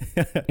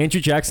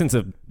 Andrew Jackson's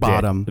a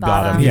Bottom.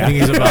 Bottom. You Yeah. think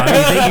he's a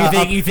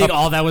bottom? You think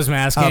all that was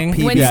masking?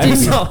 P-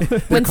 Winston,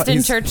 Winston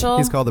He's- Churchill.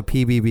 He's called a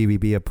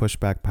PBBBB, a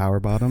pushback power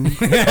bottom.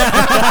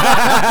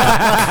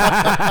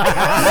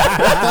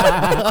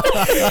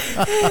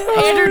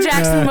 Andrew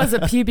Jackson was a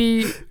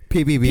PB.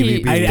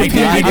 PBBBB.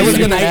 I was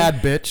going to I-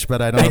 add bitch,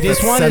 but I don't know I if just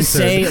it's want to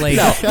censored. say, like,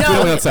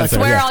 No, don't censor,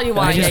 swear yeah. all you I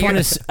want. just Yeah, want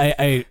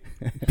you're- to.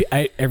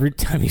 I every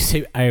time you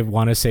say, I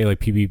want to say like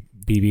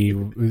PBBB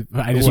PB.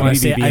 I just Well, want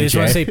to say. PB&J. I just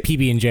want to say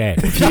PB and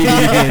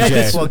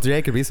J. Well,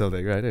 Jay could be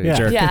something, right? Yeah.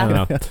 Jerk. Yeah. I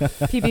don't know.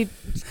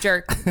 PB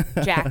jerk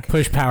Jack.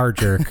 Push power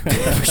jerk.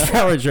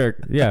 Power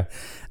jerk. Yeah.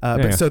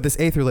 But Yeah. so this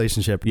 8th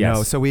relationship,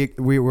 Yes. so we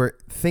were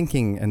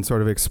thinking and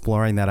sort of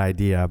exploring that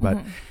idea, but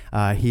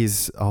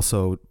he's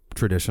also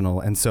traditional,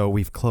 and so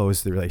we've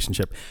closed the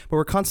relationship. But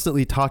we're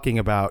constantly talking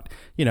about,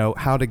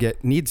 how to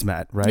get needs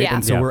met, right? Yeah.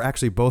 And so Yeah. we're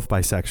actually both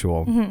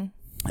bisexual.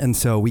 And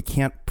so we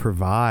can't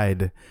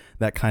provide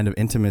that kind of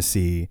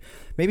intimacy,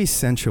 maybe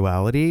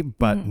sensuality,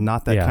 but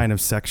not that Yeah. kind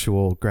of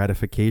sexual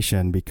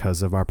gratification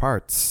because of our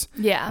parts.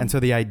 Yeah. And so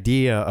the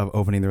idea of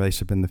opening the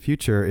relationship in the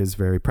future is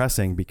very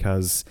pressing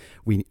because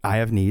I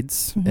have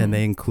needs and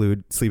they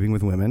include sleeping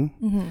with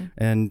women.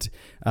 And,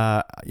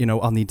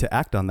 I'll need to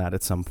act on that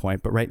at some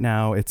point. But right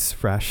now it's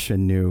fresh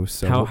and new.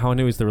 So How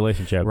new is the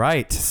relationship?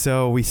 Right.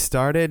 So we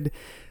started.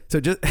 So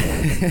just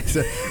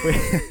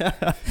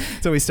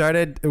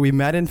we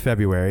met in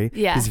February.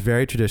 Yeah. He's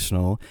very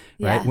traditional,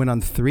 right? Yeah. Went on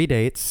 3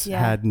 dates, Yeah.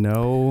 had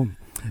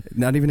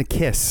not even a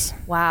kiss.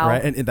 Wow.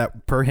 Right. And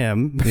that per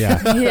him.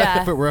 Yeah.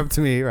 Yeah. But we're up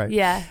to me, right?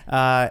 Yeah.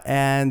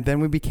 And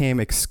then we became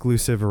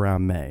exclusive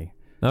around May.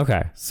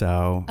 Okay.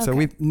 So Okay.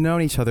 we've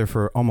known each other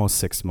for almost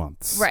 6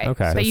 months. Right.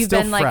 Okay. But So you've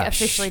still been like fresh.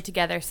 officially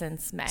together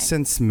since May.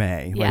 Since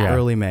May, Yeah. like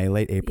early May,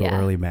 late April, Yeah.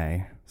 early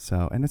May.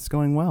 So, and it's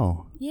going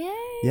well. Yay.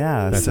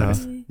 Yeah. That's so,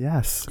 nice.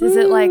 yes. Does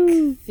it like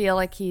feel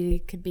like he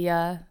could be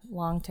a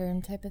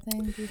long-term type of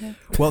thing, do you think?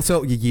 Well,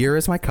 so a year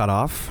is my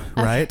cutoff,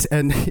 right?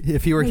 And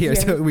if you were A here,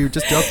 year. so we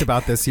just joked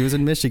about this. He was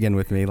in Michigan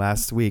with me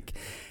last week,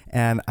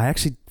 and I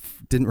actually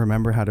didn't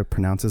remember how to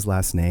pronounce his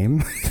last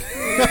name.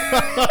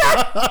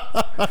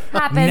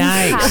 Happens.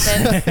 Nice.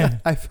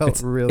 Happens. I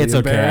felt really It's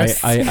okay. embarrassed.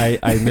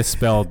 I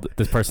misspelled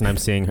this person I'm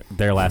seeing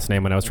their last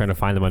name when I was trying to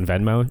find them on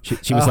Venmo.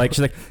 She was like, she's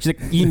like,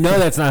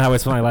 that's not how I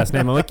spell my last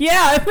name. I'm like,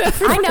 yeah,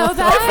 I know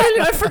that.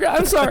 I forgot.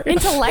 I'm sorry.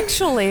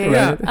 Intellectually,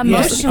 Yeah.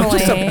 emotionally. I'm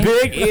just a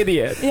big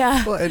idiot.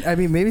 Yeah. Well, and I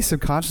mean, maybe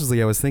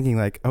subconsciously I was thinking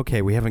like,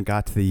 okay, we haven't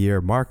got to the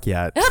year mark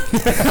yet.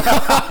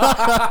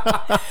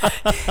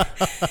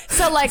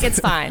 So like it's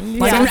fine.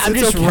 Like, Yeah. I'm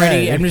just okay.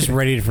 ready. I'm just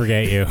ready to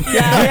forget you.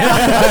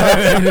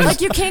 Yeah, yeah.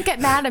 Like you can't get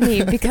mad at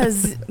me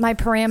because my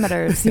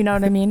parameters. You know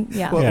what I mean?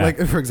 Yeah. Well, Yeah.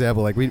 like for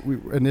example, like we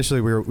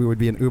initially we would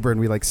be in Uber and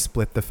we like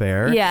split the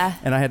fare. Yeah.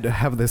 And I had to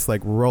have this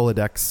like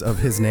Rolodex of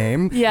his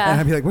name. Yeah. And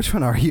I'd be like, which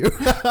one are you?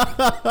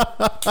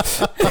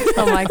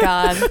 Oh my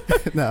god.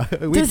 No,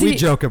 Does we he-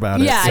 joke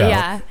about it. Yeah, so,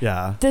 yeah.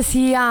 Yeah. Does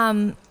he?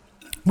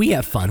 We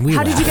have fun. We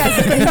How laugh. did you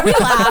guys? We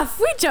laugh.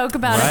 We joke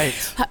about Right.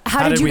 it.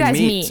 How did you we guys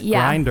meet?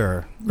 Yeah.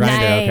 Grindr. Grindr,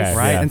 Nice. okay.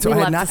 Right. Yeah. And so We I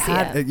had love not to see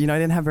had, it. I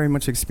didn't have very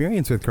much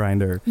experience with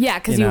Grindr. Yeah,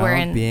 because you were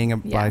in being a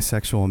yeah.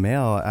 bisexual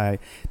male. I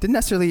didn't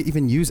necessarily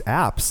even use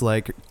apps.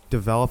 Like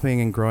developing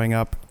and growing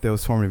up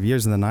those formative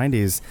years in the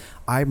 90s,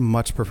 I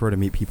much prefer to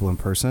meet people in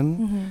person.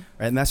 Mm-hmm.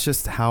 And that's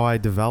just how I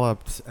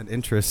developed an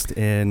interest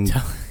in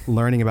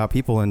learning about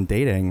people and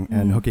dating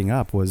and hooking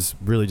up was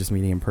really just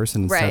meeting in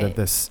person instead Right. of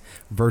this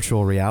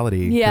virtual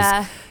reality.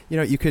 'Cause,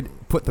 Yeah. you could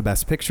put the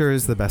best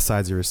pictures, the best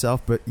sides of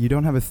yourself, but you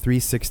don't have a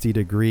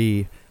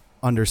 360-degree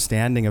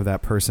understanding of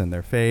that person,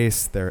 their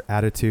face, their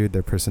attitude,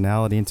 their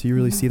personality, until you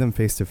really see them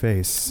face to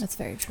face. That's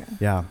very true.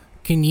 Yeah.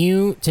 Can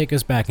you take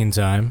us back in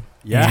time?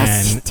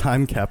 Yes. And,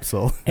 Time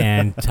capsule.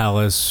 and tell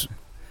us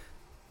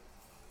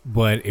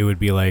what it would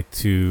be like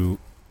to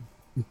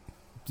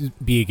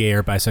be a gay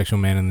or bisexual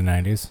man in the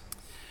 90s?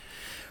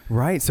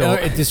 Right. So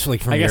just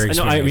like from I guess your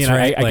no. I experience, mean,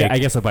 right? I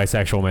guess a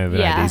bisexual man in the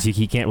Yeah. 90s.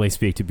 He can't really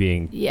speak to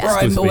being. Yeah. Right,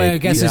 but exclusively- I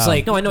guess it's Yeah.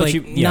 like No, I know what like,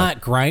 you- yeah.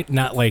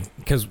 not like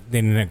because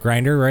they didn't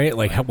grinder, right?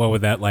 Like what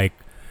would that like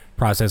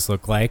process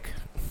look like?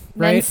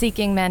 Men Right?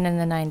 seeking men in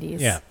the 90s.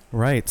 Yeah.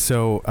 right.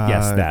 So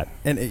Yes, that.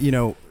 And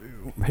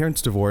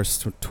parents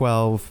divorced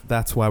 12.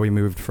 That's why we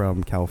moved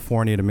from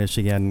California to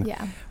Michigan.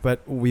 Yeah.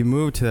 But we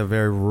moved to a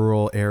very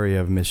rural area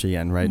of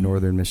Michigan, right?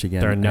 Northern Michigan.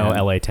 There are no and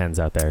LA 10s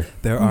out there.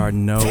 There are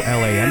no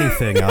LA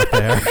anything out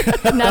there.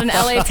 Not an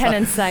LA 10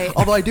 in sight.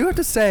 Although I do have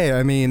to say,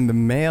 I mean, the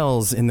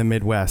males in the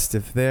Midwest,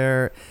 if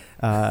they're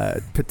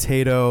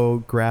potato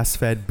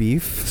grass-fed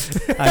beef,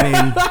 I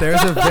mean,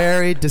 there's a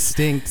very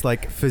distinct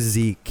like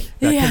physique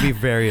that Yeah. can be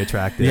very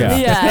attractive. Yeah.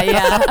 Yeah,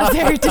 yeah. A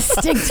very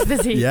distinct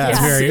physique. Yeah,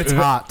 Yeah. it's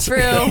hot. True.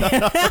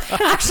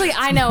 Actually,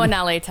 I know an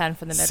LA 10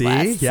 from the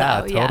Midwest. See,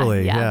 yeah, so,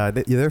 totally. Yeah.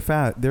 Yeah, they're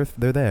fat. They're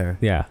there.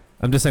 Yeah.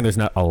 I'm just saying there's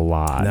not a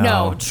lot.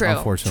 No. No, true.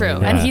 unfortunately,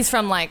 True. And yeah. he's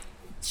from like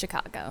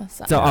Chicago.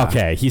 So. So, Yeah.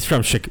 okay. He's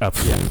from Chicago.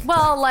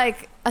 Well,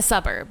 like a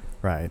suburb.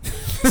 Right.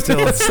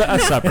 Still, A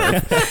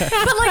suburb.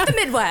 But like the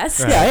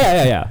Midwest. Right.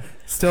 Yeah.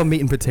 still meat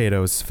and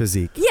potatoes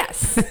physique.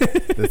 Yes.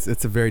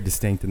 It's a very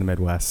distinct in the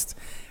Midwest,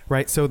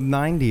 right? So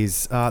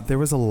 90s, there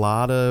was a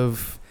lot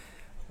of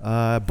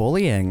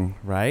bullying,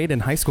 right, in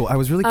high school. I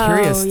was really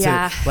curious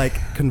yeah. to like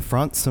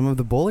confront some of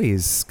the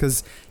bullies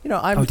because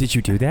I'm Oh, did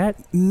you do that?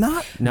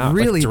 not Not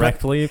really like, but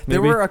directly.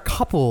 There maybe? were a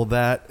couple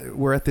that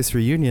were at this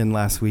reunion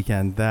last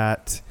weekend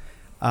that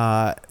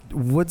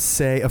would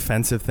say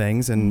offensive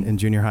things in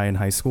junior high and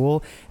high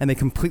school, and they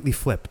completely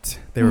flipped.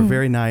 They were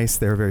very nice.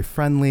 They were very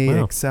friendly,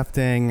 Wow.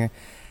 accepting.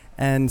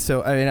 And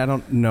so, I mean, I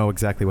don't know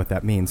exactly what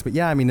that means, but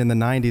yeah, I mean, in the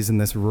 90s in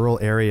this rural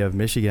area of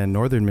Michigan,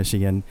 northern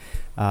Michigan,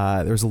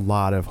 there was a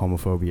lot of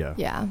homophobia.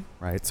 Yeah.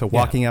 Right. So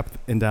walking up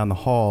and down the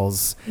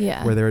halls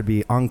Yeah. where there would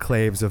be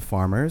enclaves of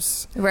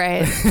farmers,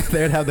 Right.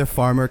 they would have their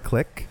farmer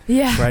clique.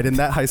 Yeah. Right. In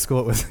that high school,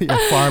 it was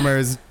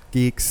farmers,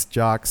 geeks,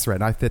 jocks. Right.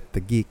 And I fit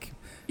the geek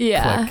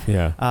Yeah. clique.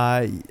 Yeah.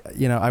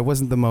 I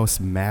wasn't the most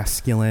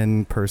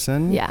masculine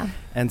person. Yeah.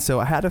 And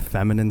so I had a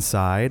feminine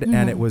side,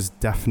 and it was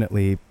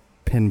definitely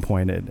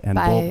pinpointed and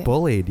By-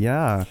 bullied.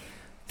 Yeah.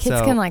 Kids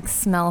So- can like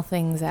smell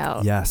things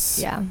out. Yes.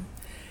 Yeah.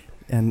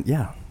 And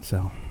yeah,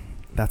 so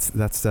that's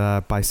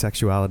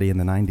bisexuality in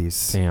the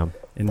 90s Damn.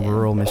 in Damn.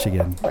 rural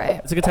Michigan.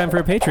 Right. It's a good time for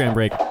a Patreon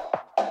break.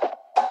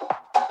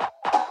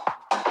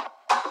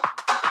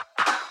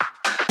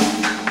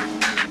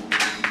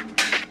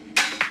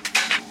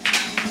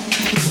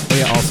 Oh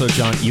yeah, also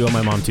John, you owe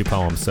my mom 2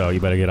 poems, so you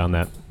better get on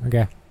that.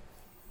 Okay.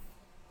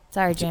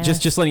 Sorry, Janice.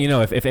 Just letting you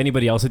know, if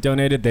anybody else had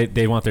donated,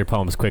 they want their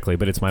poems quickly,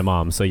 but it's my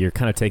mom, so you're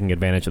kind of taking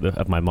advantage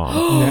of my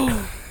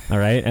mom. All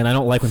right, and I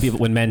don't like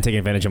when men take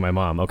advantage of my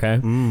mom. Okay.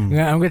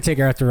 Yeah, I'm gonna take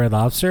her out to Red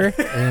Lobster.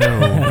 On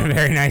a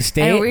very nice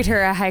date. I read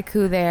her a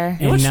haiku there.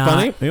 You know what's and not,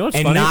 funny? You know what's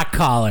and funny? not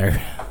call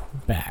her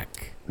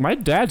back. My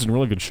dad's in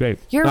really good shape.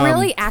 You're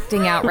really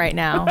acting out right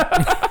now.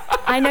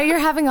 I know you're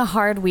having a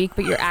hard week,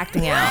 but you're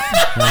acting out.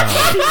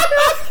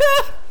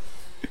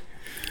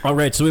 All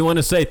right, so we want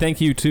to say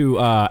thank you to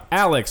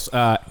Alex,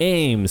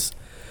 Ames,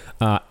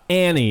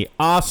 Annie,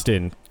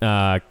 Austin,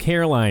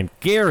 Caroline,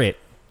 Garrett,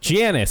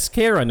 Janice,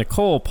 Kara,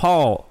 Nicole,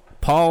 Paul,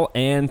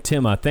 and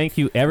Tima. Thank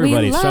you,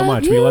 everybody, We so love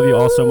much. We love you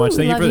all so much.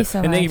 Thank Love you for you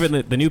so and thank you for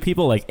much. the new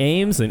people like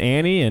Ames and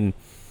Annie, and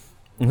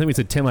I think we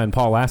said Tima and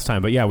Paul last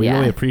time. But yeah, we Yeah.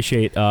 really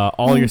appreciate all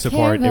Thank your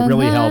support. you It very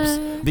really helps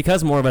much.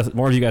 because more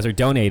of you guys are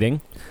donating.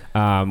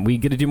 We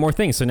get to do more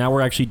things. So now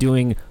we're actually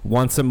doing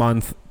once a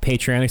month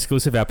Patreon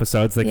exclusive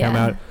episodes that come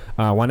Yeah.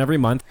 out one every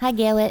month. Hi,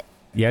 Garrett.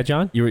 Yeah,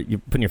 John, you're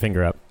putting your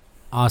finger up.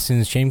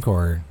 Austin's Shame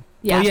Corps.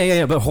 Yeah. Oh,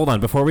 yeah. But hold on.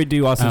 Before we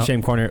do Austin's Oh.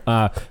 Shame Corner,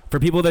 for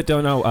people that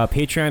don't know,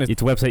 Patreon,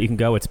 it's a website you can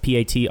go. It's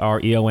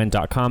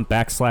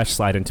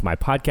patreon.com/slide into my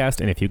podcast.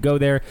 And if you go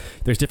there,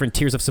 there's different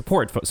tiers of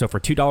support. So for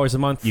 $2 a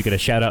month, you get a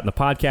shout out in the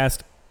podcast.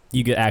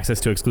 You get access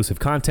to exclusive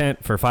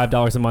content. For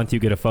 $5 a month, you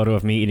get a photo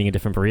of me eating a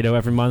different burrito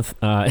every month,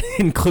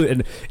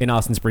 included in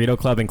Austin's Burrito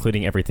Club,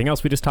 including everything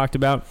else we just talked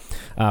about.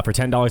 For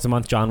 $10 a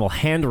month, John will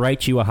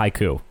handwrite you a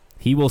haiku.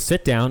 He will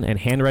sit down and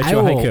handwrite you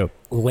a haiku.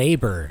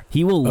 Labor.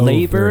 He will over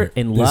labor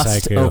and this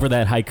lust haiku. over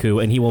that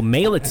haiku, and he will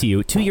mail it to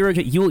you.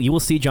 You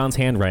will see John's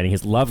handwriting,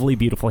 his lovely,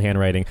 beautiful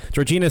handwriting.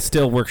 Georgina's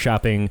still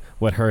workshopping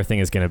what her thing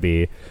is going to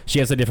be. She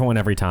has a different one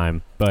every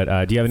time.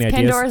 But do you have any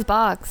ideas? Pandora's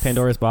box.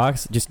 Pandora's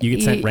box. Just you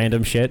get sent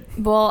random shit.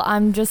 Well,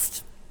 I'm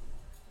just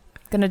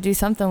gonna do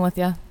something with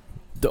you.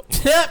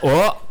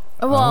 Oh,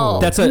 Well,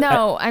 That's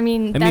I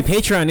mean, that's,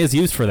 Patreon is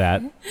used for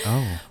that.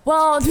 Oh.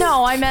 well,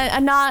 no, I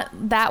meant not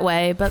that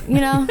way, but you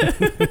know,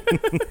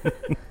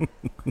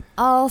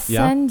 I'll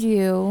Yeah. send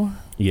you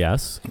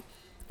Yes.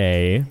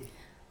 A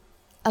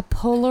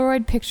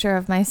Polaroid picture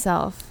of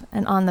myself,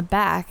 and on the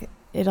back,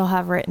 it'll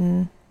have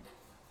written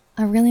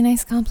a really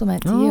nice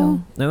compliment to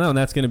you. No, and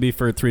that's going to be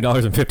for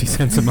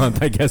 $3.50 a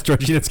month. I guess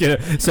Georgina's going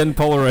to send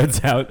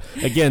Polaroids out.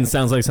 Again,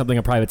 sounds like something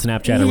a private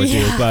Snapchatter would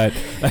do, but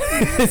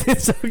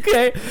it's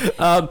okay.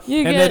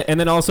 And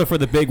then also for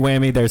the big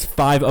whammy,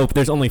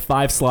 there's only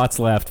 5 slots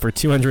left for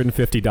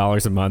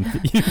 $250 a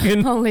month. You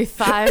can Only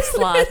 5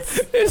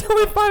 slots. There's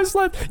only 5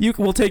 slots.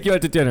 We'll take you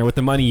out to dinner with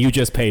the money you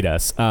just paid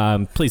us.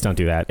 Please don't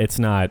do that. It's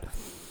not.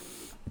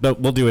 But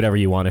we'll do whatever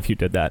you want if you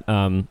did that.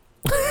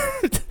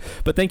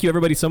 But thank you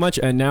everybody so much,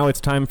 and now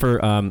it's time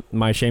for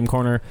my shame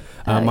corner.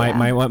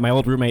 My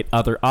old roommate,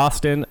 Other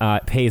Austin,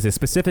 pays a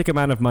specific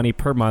amount of money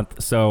per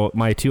month. So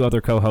my 2 other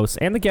co-hosts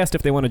and the guest,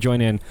 if they want to join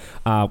in,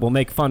 will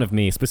make fun of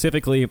me.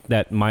 Specifically,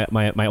 that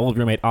my old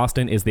roommate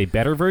Austin is the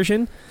better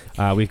version.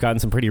 We've gotten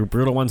some pretty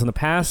brutal ones in the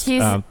past.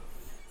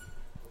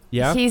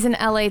 Yeah. He's an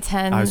LA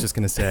 10. I was just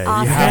going to say,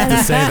 Austin. you have to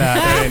say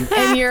that. And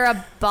and you're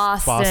a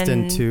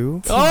Boston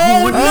 2?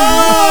 Oh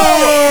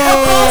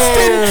no!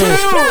 Boston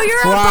No,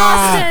 you're a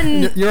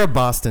Boston You're a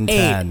Boston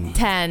 10.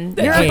 10.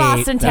 You're a 8.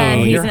 Boston 10.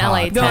 No, He's you're an LA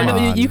hot. 10. No, Come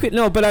on. you could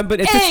but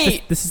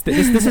this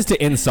is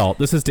to insult.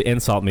 This is to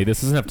insult me. This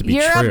doesn't have to be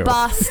You're true. a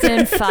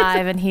Boston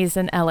 5 and he's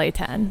an LA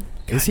 10.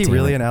 Is he damn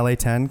really it. an LA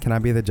 10? Can I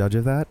be the judge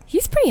of that?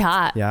 He's pretty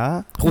hot.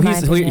 Yeah? Well, in my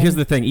opinion. here's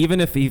the thing. Even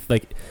if he's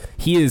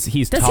Does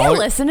taller. he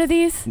listen to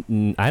these?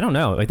 I don't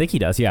know. I think he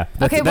does. Yeah.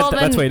 That's, Okay, well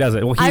that's then why he does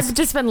it. Well, I've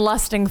just been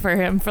lusting for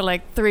him for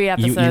like 3 you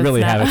episodes.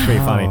 really now. have. It's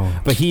pretty funny.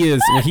 Oh. But he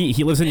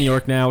lives in New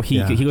York now. He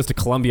Yeah. goes to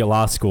Columbia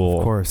Law School.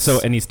 Of course. So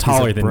and he's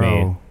taller a than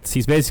bro. me.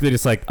 he's basically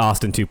just like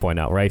Austin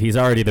 2.0, right? He's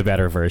already the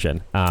better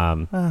version.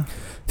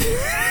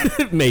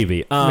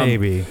 Maybe.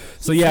 Maybe.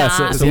 So yeah.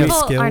 Nah, does he have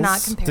people are not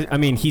skills? comparable. I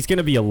mean, he's going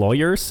to be a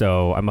lawyer,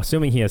 so I'm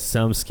assuming he has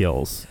some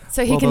skills.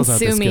 So he Well, can those aren't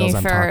the sue me skills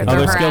I'm for talking the about.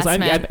 Other skills?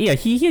 harassment. Yeah,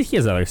 he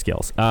has other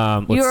skills.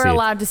 Let's You are see.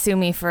 allowed to sue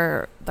me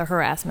for the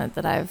harassment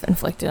that I've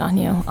inflicted on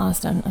you,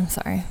 Austin. I'm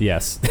sorry.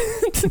 Yes.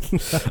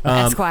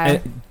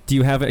 Esquire. Do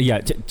you have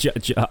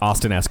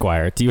Austin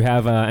Esquire? Do you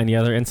have any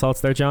other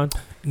insults there, John?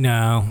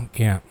 No,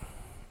 can't.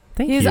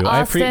 Thank He's you.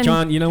 Austin.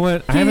 John, you know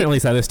what? I haven't really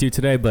said this to you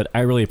today, but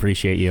I really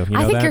appreciate you. You know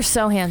I think that? you're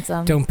so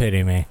handsome. Don't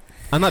pity me.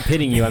 I'm not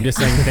pitying you. I'm just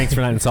saying thanks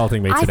for not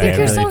insulting me I today. think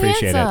you're really so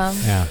appreciate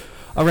handsome. Yeah. it.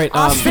 All right.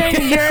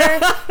 Austin, you're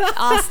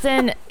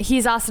Austin.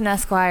 He's Austin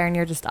Esquire, and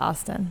you're just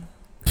Austin.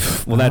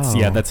 Well, that's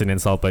Oh. that's an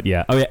insult, but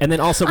yeah. Oh yeah, and then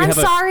also we I'm have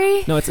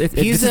sorry. No, it's He's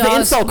this is the the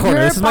insult corner.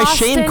 You're This is my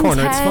shame Boston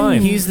corner. It's 10.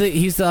 fine. He's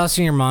the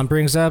Austin your mom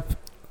brings up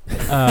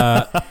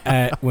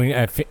at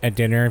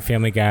dinner and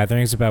family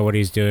gatherings about what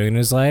he's doing in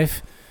his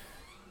life.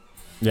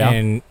 Yeah.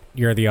 And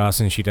you're the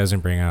Austin she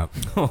doesn't bring up.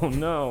 Oh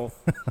no.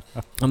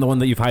 I'm the one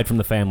that you've hid from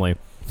the family.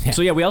 Yeah.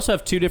 So yeah, we also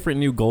have 2 different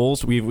new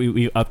goals. We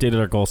updated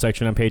our goal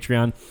section on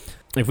Patreon.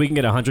 If we can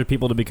get 100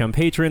 people to become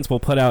patrons, we'll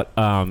put out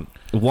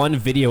 1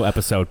 video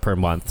episode per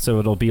month. So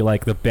it'll be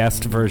like the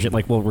best version.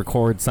 Like we'll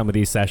record some of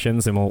these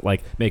sessions and we'll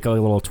like make a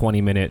little 20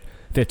 minute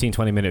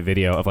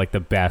video of like the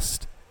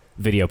best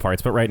video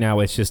parts. But right now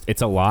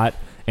it's a lot.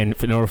 And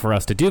in order for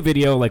us to do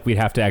video, like we'd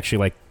have to actually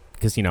like,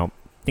 because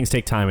things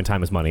take time and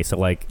time is money. So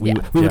like we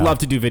would Yeah. love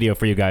to do video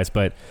for you guys,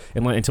 but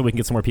until we can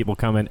get some more people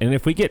coming, and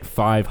if we get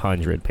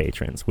 500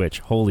 patrons, which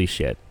holy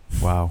shit,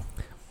 Wow.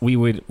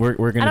 we're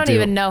gonna I don't do.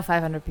 even know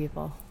 500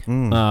 people.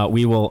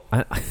 We will.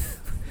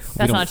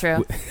 That's not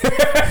true.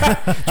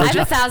 I have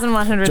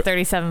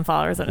 1,137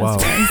 followers on Whoa.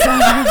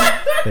 Instagram.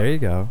 There you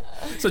go.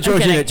 So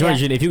kidding,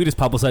 Georgina, if you could just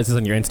publicize this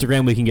on your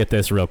Instagram, we can get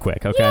this real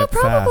quick, okay? Yeah,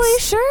 probably,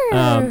 Fast.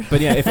 sure.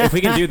 But yeah, if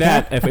we can do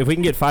that, if we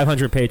can get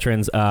 500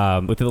 patrons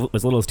with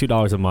as little as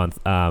 $2 a month,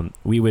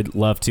 we would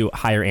love to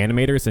hire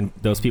animators, and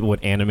those people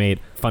would animate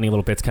funny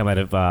little bits come out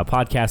of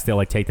podcasts. They'll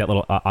like take that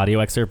little audio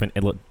excerpt and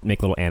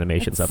make little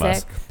animations That's of us,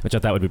 sick. which I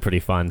thought would be pretty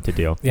fun to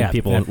do. Yeah, And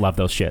people yeah. love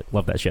those shit.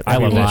 Love that shit. I I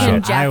love mean, that You can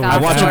shit. jack I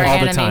off watch to them our all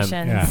the time. animations.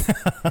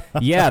 Yeah.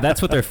 Yeah,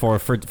 that's what they're for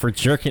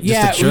jerk it, just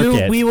Yeah, to jerk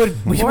it. we would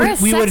Or a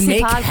we would sexy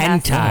make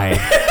podcast.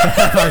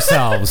 hentai of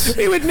ourselves.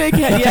 We would make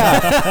it,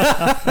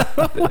 yeah.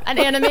 An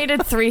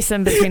animated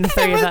threesome between the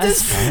 3 of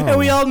us. And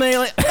we all made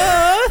like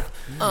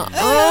Oh,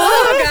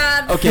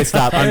 God. Okay,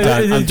 stop. I'm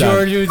done. I'm done.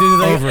 George would do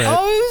like, Over it.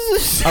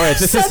 All right,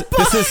 this is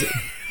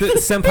the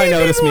Senpai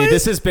noticed me.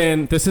 This has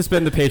been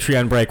the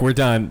Patreon break. We're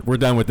done. We're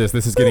done with this.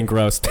 This is getting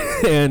gross.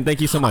 And thank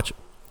you so much.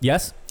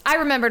 Yes? I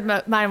remembered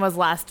mine was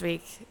last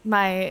week.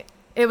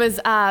 It was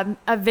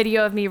a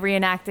video of me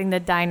reenacting the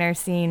diner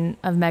scene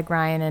of Meg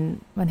Ryan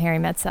and When Harry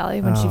Met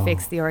Sally when she Oh,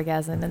 fakes the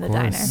orgasm in the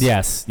course. diner.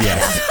 Yes.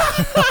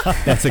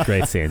 That's a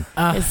great scene.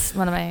 It's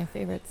one of my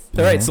favorites.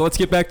 All right, so let's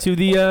get back to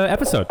the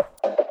episode.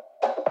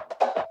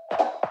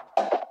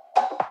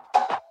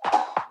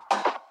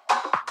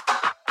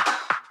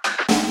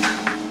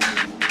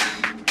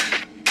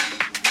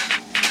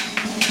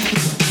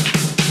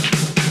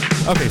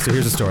 Okay, so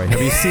here's a story. Have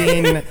you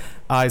seen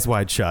Eyes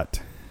Wide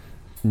Shut?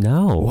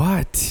 No.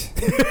 What?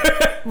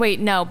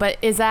 Wait, no, but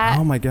is that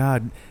Oh my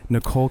God.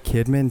 Nicole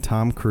Kidman,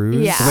 Tom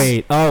Cruise. Yeah.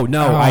 Wait. Oh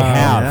no, Oh, I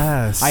have.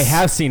 yes. I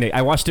have seen it.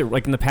 I watched it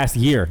like in the past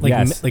year. like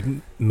yes. like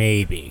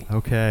maybe.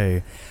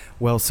 Okay.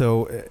 Well,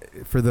 so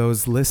for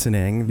those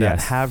listening that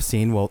Yes. have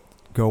seen, well,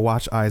 go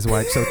watch Eyes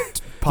Wide. So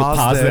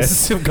pause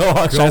this. this. Go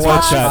watch Go Eyes Wide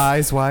watch Shut.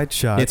 Eyes Wide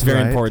Shut. It's very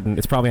right? important.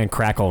 It's probably on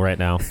Crackle right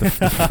now,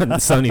 the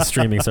Sony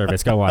streaming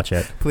service. Go watch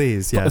it.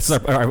 Please, This yes. is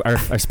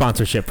our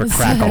sponsorship for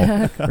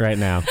Crackle right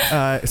now.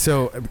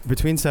 So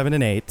between 7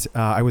 and 8,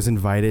 I was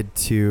invited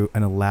to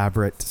an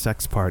elaborate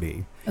sex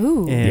party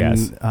Ooh. in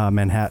Yes.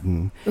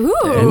 Manhattan. Ooh.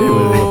 And it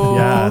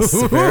was,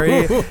 yes,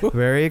 very,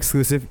 very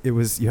exclusive. It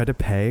was, you had to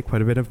pay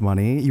quite a bit of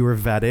money. You were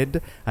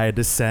vetted. I had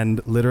to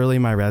send literally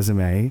my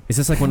resume. Is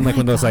this like one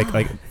of those like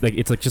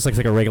it's like just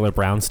like a regular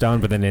brownstone,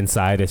 but then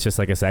inside it's just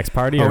like a sex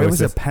party? Oh, or it was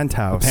this a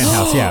penthouse.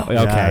 penthouse? Yeah. Okay.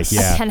 Yes.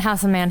 Yeah.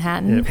 Penthouse in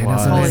Manhattan. It Penthouse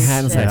was. in Holy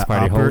Manhattan shit. sex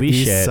party. Upper Holy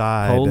East shit.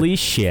 Side. Holy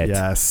shit.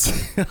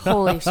 Yes.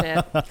 Holy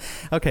shit.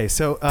 Okay,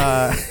 so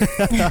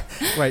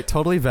right,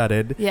 totally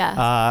vetted.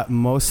 Yeah.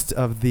 Most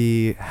of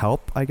the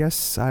help, I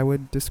guess I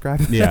would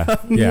describe. Yeah.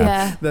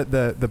 Yeah.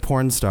 The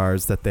porn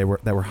stars that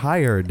were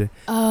hired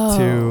Oh.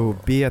 to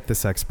be at the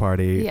sex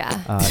party.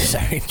 Yeah.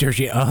 Sorry,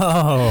 Georgie.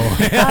 Oh.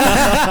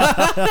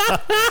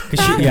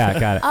 Yeah.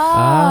 Got it. Oh.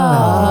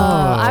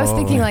 I was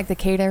thinking like the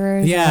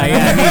caterers. Yeah,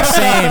 I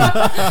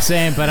mean,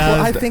 same. But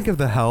Well, I I was. think of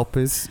the help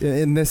as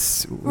in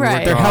this.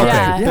 Right. They're regard.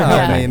 helping. Yeah,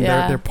 They're I mean,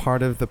 yeah. they're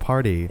part of the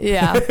party.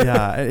 Yeah.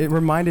 Yeah, it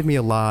reminded me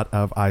a lot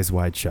of Eyes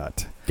Wide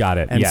Shut. Got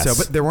it. And yes. so,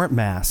 but there weren't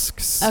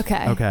masks.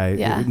 Okay. Okay.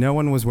 Yeah. No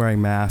one was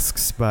wearing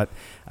masks, but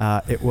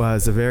it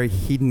was a very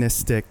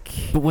hedonistic.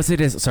 But was it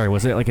is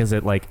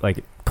it like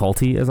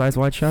culty as Eyes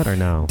Wide Shut or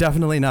no?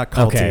 Definitely not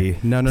culty. Okay.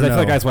 No. 'Cause I feel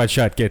like Eyes Wide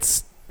Shut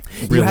gets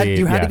You really. had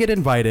yeah. to get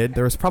invited.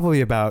 There was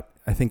probably about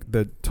I think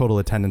the total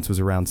attendance was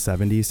around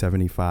 70,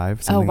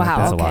 75, something wow. like that.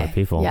 That's a lot Okay. of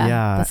people.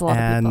 Yeah. That's a lot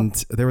of people.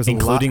 and there was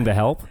Including a lot, the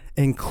help?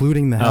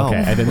 including the help.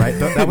 Okay, I didn't- Right,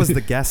 that was the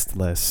guest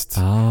list.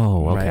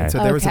 Oh, okay. Right, so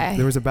there was Okay.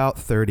 there was about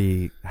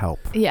 30 help.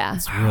 Yeah.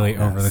 It's really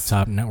Yes. over the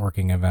top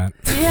networking event.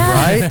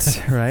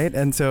 Yeah. Right,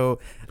 and so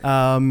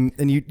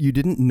and you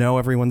didn't know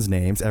everyone's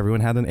names.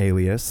 Everyone had an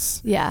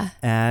alias. Yeah.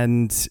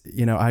 And,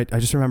 I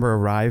just remember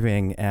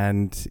arriving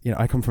and,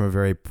 I come from a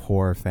very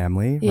poor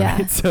family, Yeah.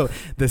 right? So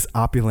this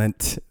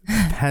opulent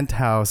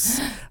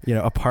penthouse,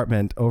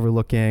 apartment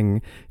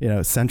overlooking,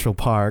 Central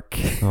Park.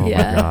 Oh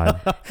Yeah. my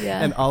God.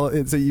 Yeah.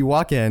 And so you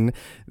walk in,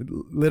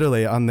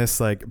 literally on this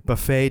like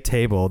buffet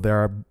table, there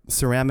are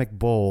ceramic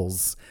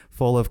bowls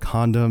full of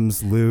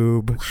condoms,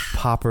 lube,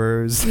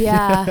 poppers.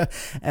 Yeah.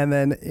 And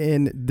then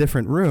in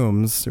different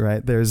rooms,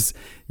 right, there's,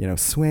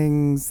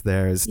 swings,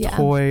 there's Yeah.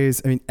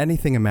 toys. I mean,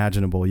 anything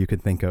imaginable you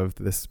could think of.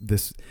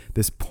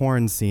 This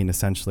porn scene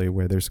essentially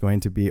where there's going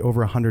to be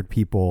over 100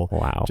 people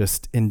Wow.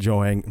 just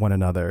enjoying one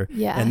another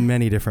Yeah. in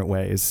many different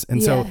ways.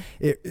 And so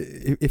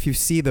if you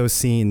see those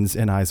scenes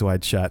in Eyes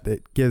Wide Shut,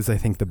 it gives, I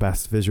think, the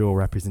best visual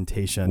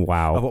representation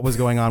Wow. of what was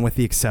going on with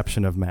the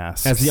exception of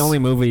masks. As the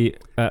only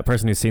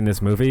person who's seen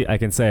this movie, I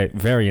can say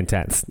very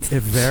intense. It's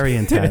very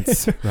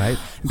intense, right?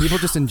 And people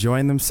just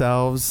enjoying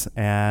themselves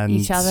and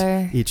Each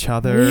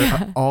other.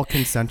 Yeah. All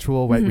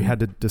consensual. Right? We had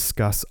to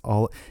discuss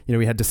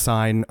we had to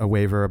sign a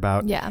waiver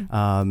about Yeah.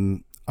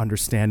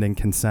 understanding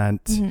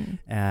consent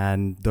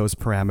and those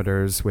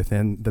parameters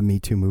within the Me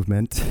Too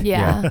movement.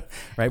 Yeah.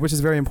 Right, which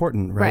is very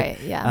important, right?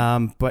 Right. Yeah.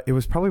 But it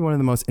was probably one of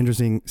the most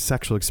interesting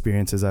sexual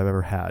experiences I've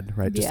ever had,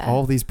 right? Just Yeah.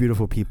 all these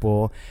beautiful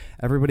people,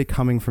 everybody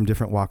coming from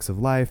different walks of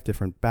life,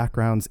 different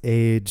backgrounds,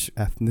 age,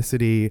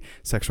 ethnicity,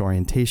 sexual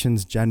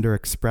orientations, gender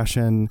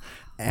expression,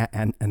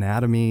 and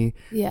anatomy.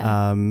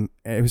 Yeah.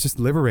 It was just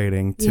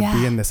liberating to Yeah.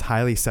 be in this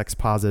highly sex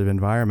positive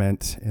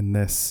environment in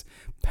this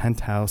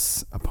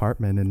penthouse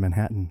apartment in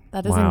Manhattan.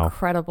 That is Wow.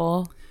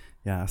 incredible.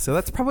 Yeah, so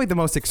that's probably the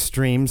most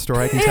extreme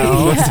story I can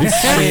tell.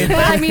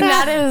 But I mean,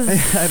 that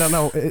is I don't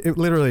know. It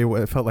literally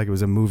it felt like it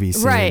was a movie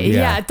scene. right.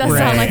 Yeah. It does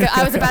sound Right. like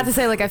I was about to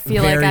say I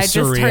feel like Very I just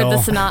heard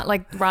surreal.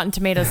 the Rotten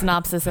Tomato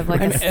synopsis of like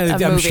a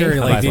I'm movie. sure, Eyes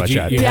like, Wide did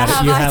Shut. you Yeah, had,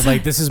 have you I- had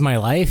like, this is my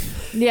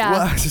life. Yeah.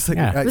 Well, I was just like,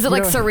 Yeah. Was it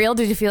like surreal?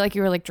 Did you feel like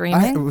you were like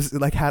dreaming? It was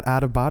like had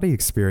out of body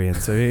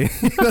experience. I mean,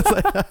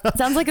 It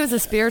sounds like it was a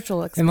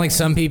spiritual experience. And like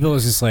some people, it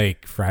was just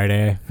like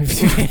Friday.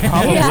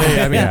 probably.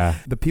 Yeah. I mean, Yeah.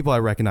 the people I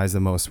recognized the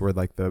most were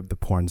like the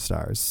porn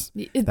stars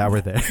that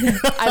were there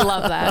I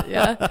love that.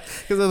 Yeah. because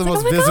they're the It's like, most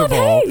oh my God,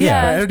 visible. hey,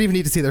 yeah. I don't even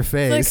need to see their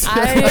face. Like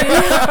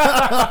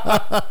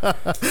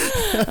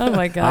oh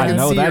my god. I can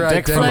know see that your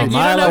dick from Like, a identity. you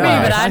mile don't know me,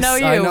 away. but I know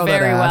I you know that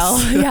very ass.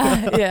 well.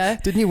 Yeah, yeah.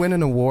 Didn't you win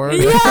an award?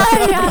 Yeah,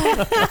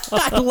 yeah.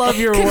 I love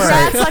your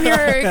Congrats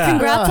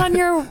on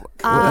your.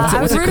 I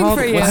was What's it rooting called?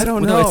 for you. I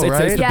don't No, know, it's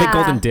right? the big Yeah.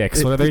 golden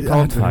dicks. What are they It-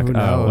 called? who Fuck.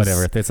 knows?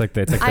 Whatever. It's like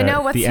the I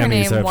know what's the her Emmys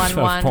name of, won of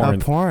one. porn.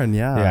 Porn,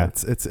 yeah. Yeah.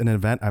 It's an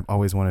event I've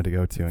always wanted to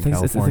go to in I think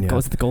it's California.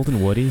 the Golden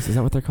Woodies? Is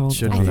that what they're called?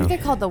 Should I I don't think know.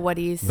 they're called the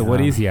Woodies. The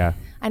Woodies, yeah.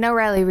 I know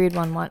Riley Reid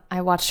won one.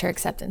 I watched her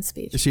acceptance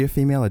speech. Is she a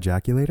female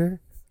ejaculator?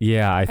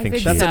 Yeah, I think think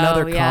she That's so.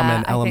 another yeah,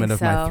 common I element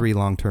think of my so. 3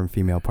 long-term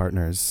female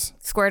partners.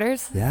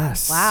 Squirters?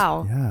 Yes.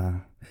 Wow. Yeah.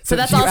 So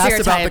that's you also asked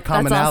your about type. the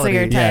That's also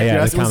your commonality. type. Yeah,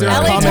 Yes, the was there a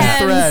LA commonality.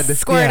 common 10s, thread?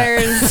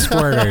 squirters.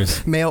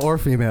 Squirters. Male or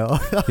female.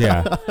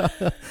 Yeah.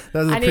 That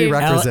was a I need-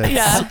 prerequisite.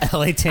 Yeah.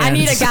 LA 10. I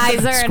need a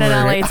geyser and an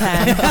LA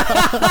 10.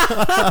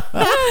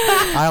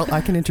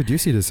 I can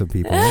introduce you to some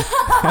people.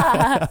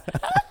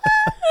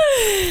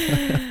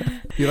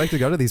 You like to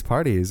go to these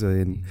parties. I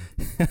mean,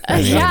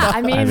 Yeah,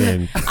 I mean,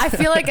 mean- I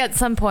feel like at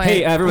some point.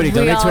 Hey, everybody, we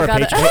donate all to our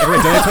gotta-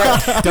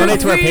 Patreon. Donate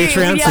to our We-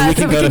 Patreon so yeah, we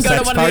can go to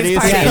sex one of these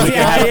parties. And we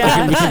Yeah, can,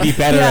 yeah. we can be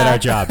better at our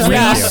jobs.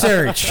 Yeah.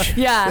 Research.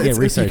 Yeah. Yeah,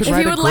 research. If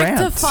write you a would like to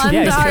grant. fund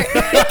Yeah,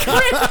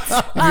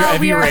 our, Have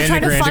we you are ran a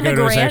trying to grant fund to a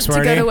go to a grant sex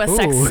to go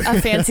to Ooh. a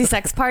fancy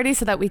sex party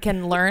so that we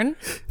can learn.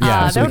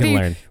 Yeah, so that we would can be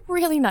learn.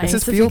 really nice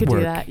is if you field could do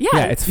work. that. Yeah.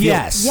 Yeah, it's field.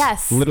 Yes.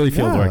 yes. Literally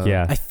field work,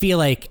 yeah. I feel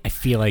like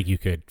you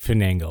could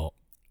finagle.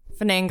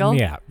 Finagle.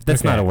 Yeah.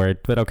 That's okay. not a word,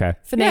 but okay.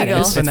 Finagle.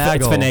 it's It's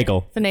Finagle.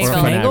 finagle. Finagle.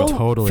 Or finagle.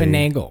 Totally.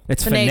 Finagle.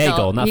 It's Finagle.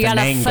 finagle, not You gotta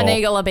finagle.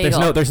 finagle a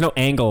bagel. There's no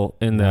angle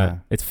in the. Yeah.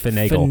 It's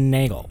finagle.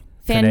 Finagle.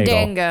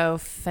 Fandango.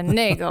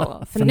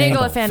 Finagle.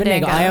 Finagle a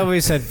fandango. I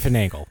always said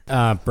finagle.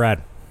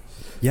 Brad,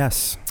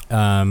 Yes.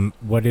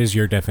 what is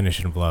your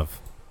definition of love?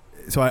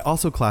 So I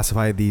also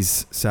classify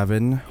these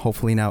 7,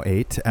 hopefully now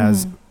 8,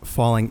 as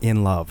falling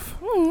in love.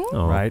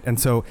 Oh. Right. And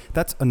so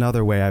that's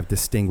another way I've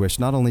distinguished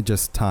not only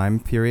just time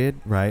period,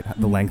 right?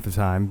 The length of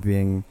time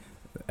being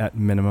at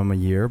minimum a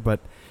year, but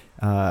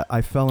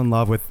I fell in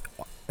love with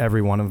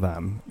every one of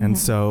them. And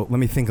so let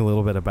me think a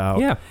little bit about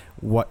Yeah.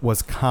 what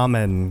was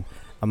common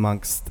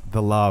amongst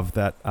the love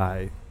that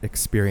I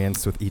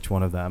experienced with each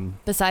one of them.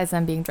 Besides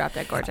them being drop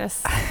dead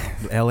gorgeous.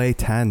 LA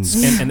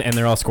 10s. And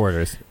they're all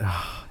squirters.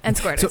 And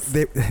squirters.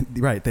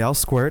 So they all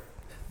squirt.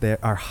 They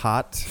are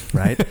hot,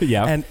 right?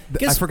 Yeah. And I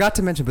Guess- forgot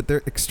to mention, but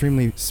they're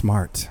extremely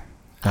smart.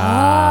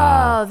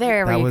 Oh,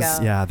 there That we was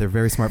go. yeah. They're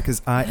very smart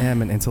because I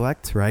am an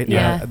intellect, right?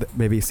 Yeah.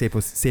 Maybe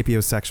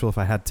sapiosexual if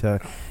I had to,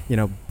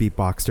 be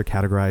boxed or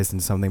categorized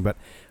into something. But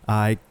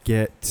I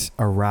get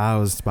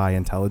aroused by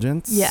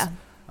intelligence. Yeah.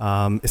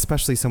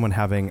 Especially someone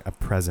having a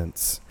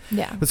presence.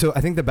 Yeah. But so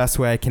I think the best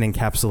way I can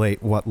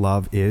encapsulate what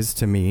love is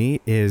to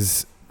me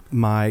is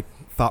my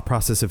thought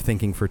process of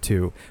thinking for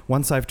two.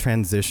 Once I've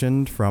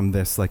transitioned from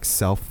this like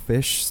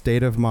selfish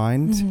state of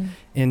mind Mhm.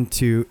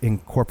 into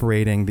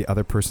incorporating the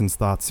other person's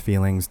thoughts,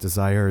 feelings,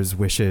 desires,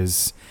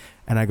 wishes,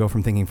 and I go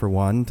from thinking for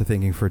one to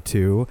thinking for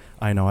two,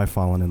 I know I've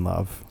fallen in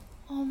love.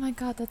 Oh my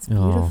God, that's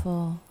Oh.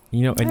 beautiful.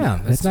 And Yeah,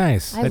 that's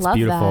nice. I that's love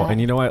beautiful. that.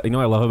 And you know what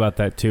I love about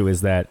that too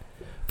is that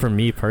for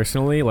me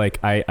personally, like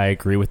I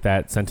agree with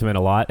that sentiment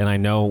a lot, and I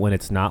know when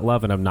it's not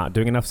love and I'm not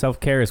doing enough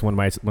self-care is when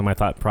my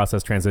thought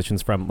process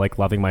transitions from like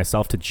loving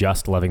myself to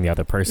just loving the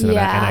other person, and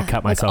I cut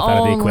like myself out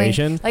of the only-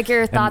 equation. Like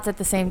your thoughts at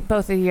the same,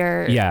 both of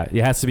your. Yeah,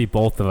 it has to be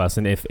both of us,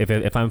 and if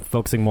I'm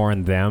focusing more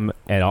on them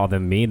at all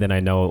than me, then I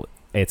know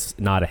it's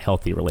not a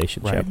healthy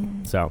relationship.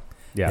 Mhm. So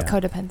yeah,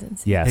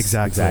 Codependency. yes,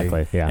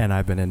 Exactly. yeah. And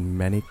I've been in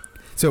many.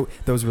 So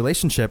those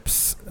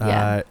relationships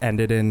Yeah.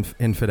 ended in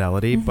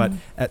infidelity, but Mhm.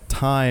 at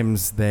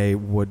times they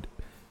would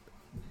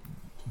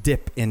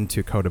dip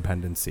into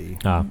codependency.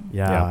 Ah,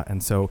 Yeah.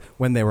 And so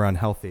when they were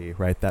unhealthy,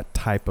 right, that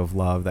type of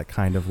love, that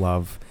kind of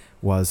love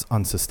was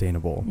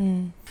unsustainable.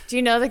 Mm. Do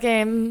you know the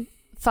game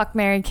Fuck,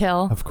 Marry,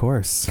 Kill? Of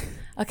course.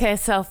 Okay,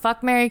 so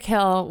Fuck, Marry,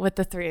 Kill with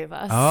the three of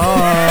us. Oh.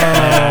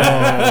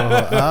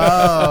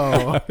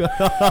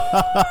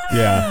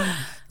 yeah.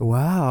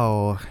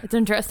 Wow. It's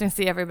interesting to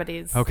see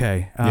everybody's.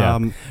 Okay. Yeah.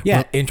 Yeah,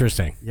 well,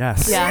 interesting.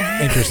 yes.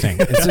 Yeah. Interesting.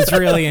 It's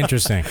really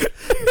interesting.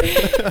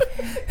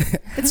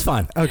 It's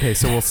fun. Okay,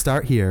 so we'll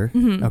start here.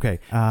 Mhm. Okay.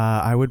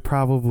 I would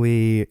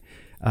probably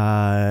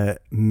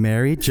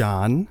marry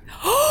John.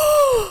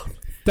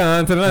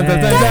 Dun, dun, dun, dun,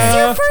 dun, That's That's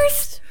dun. your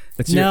first,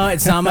 That's your- No,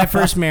 it's not my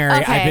first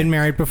marriage. Okay. I've been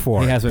married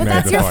before. He has been but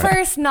married that's your before.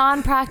 first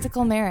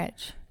non-practical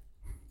marriage.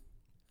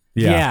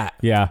 Yeah.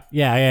 Yeah,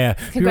 yeah.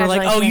 You were like,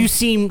 oh, Congratulations. you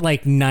seem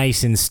like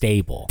nice and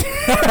stable.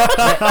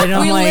 And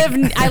I'm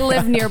like, I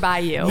live nearby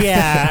you.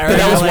 yeah. or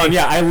That was like, one.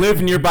 Yeah, I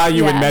live nearby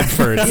you in Yeah.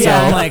 Medford. So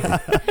Yeah. I'm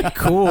like,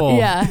 cool.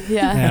 Yeah,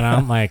 yeah. And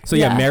I'm like, So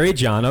yeah, Yeah. marry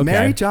John. Okay.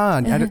 Marry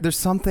John. And there's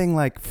something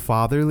like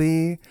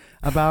fatherly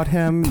about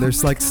him.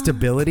 There's like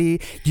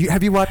stability.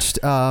 Have you watched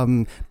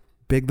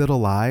Big Little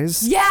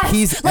Lies? Yes,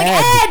 He's like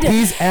Ed. Ed.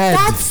 He's Ed.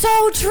 That's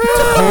so true.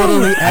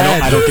 Totally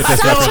Ed. I don't get this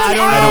Such reference. an I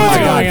don't know Oh what's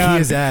my going God, on.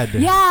 he is Ed.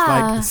 Yeah.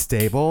 Like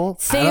stable.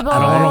 Stable. I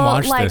don't want to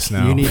watch like, this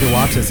now. You need to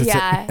watch this. It's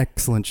Yeah. an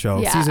excellent show.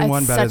 Yeah, Season it's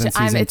one better than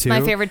season it's two.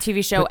 my favorite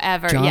TV show But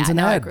ever. John's Yeah, an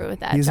no, Ed. I agree with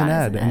that. He's John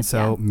an is Ed. And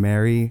so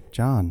marry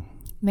John.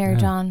 Marry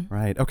John.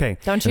 Right. Okay.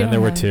 Don't And you? then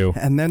there were two.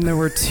 And then there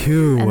were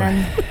two. And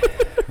then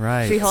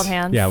right. should we hold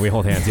hands? Yeah, we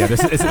hold hands. Yeah,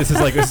 this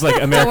is like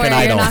American Don't worry,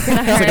 Idol. You're not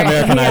gonna It's like hurt.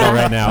 American Yeah. Idol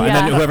right now. And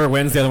Yeah. then whoever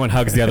wins, the other one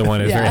hugs the other one.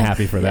 Is Yeah. very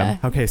happy for them.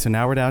 Yeah. Okay, so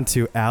now we're down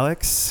to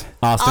Alex.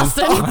 Austin.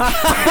 Austin. All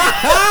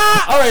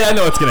right, I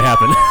know what's gonna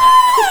happen.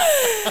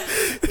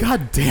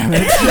 God damn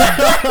it.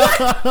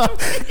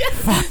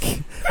 Fuck.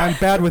 I'm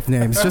bad with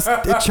names. Just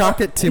chalk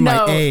it to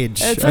No, my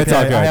age. it's okay. It's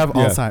all good. I have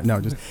Yeah. Alzheimer's.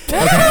 No, just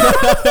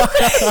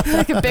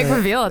Like a big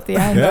reveal at the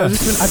end. Yeah.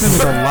 I've been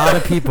with a lot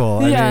of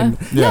people. Yeah. I mean,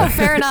 No,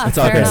 fair enough. It's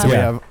all fair good. enough. so we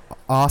Yeah. have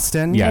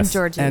Austin Yes. And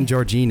Georgie. and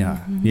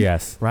Georgina.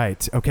 Yes.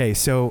 Right. Okay.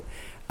 So,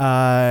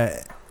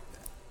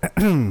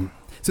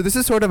 so this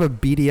is sort of a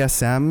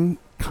BDSM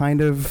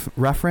kind of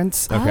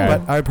reference. Okay.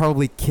 But I would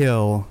probably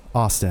kill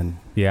Austin.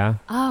 Yeah.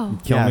 Oh.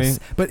 Kill me.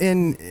 But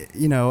in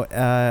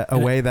a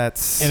way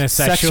that's in a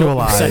sexual,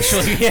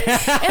 sexualized. yeah.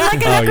 In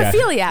like an Oh, yeah.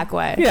 necrophiliac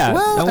way. Yeah.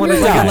 Well, I I want to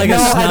mean, die. like a no,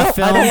 snuff I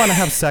film? don't want to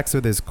have sex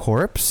with his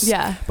corpse.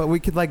 Yeah. But we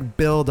could like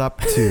build up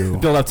to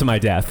build up to my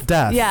death.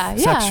 death Yeah.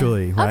 Yeah.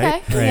 sexually,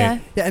 right? Okay. Right. Yeah.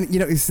 Yeah, and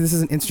this is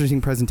an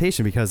interesting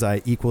presentation because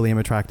I equally am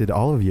attracted to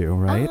all of you,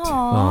 right?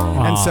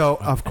 Aw. And so,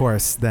 of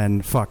course,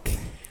 then fuck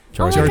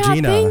Oh my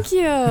Georgina. God, thank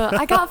you.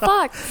 I got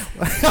fucked.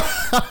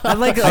 I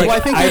like, Well, I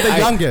think you're the I-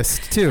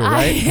 youngest too,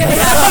 right?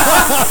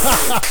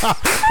 I-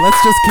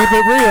 Let's just keep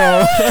it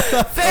real.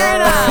 fair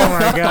enough. oh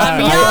my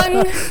god. I'm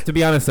young. To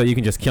be honest, though, you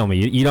can just kill me.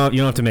 You don't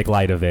have to make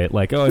light of it.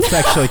 Like, oh, it's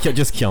sexually,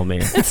 just kill me.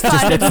 It's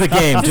fine. it's the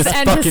game. Just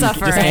end his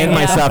suffering, end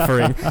my yeah.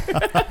 suffering.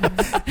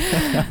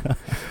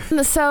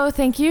 So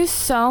thank you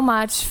so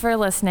much for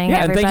listening,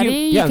 Yeah, and everybody. thank you-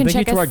 yeah, and can thank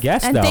you check to our us-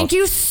 guest, And though. thank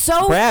you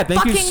so Brad,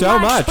 thank you fucking so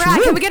much. Brad,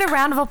 Woo. can we get a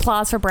round of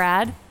applause for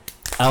Brad?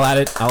 I'll add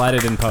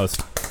it in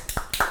post.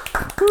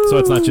 So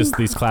it's not just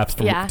these claps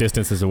from Yeah.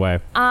 distances away.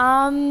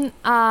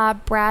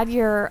 Brad,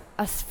 you're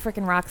a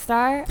freaking rock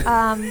star.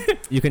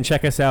 You can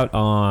check us out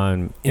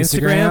on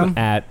Instagram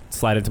at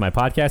Slide Into My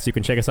Podcast. You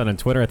can check us out on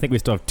Twitter. I think we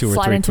still have 2 or 3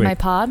 Slide into tweets. my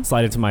pod.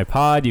 Slide Into My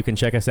Pod. You can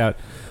check us out.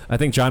 I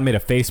think John made a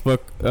Facebook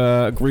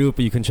group.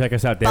 You can check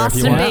us out there if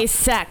you Boston want. based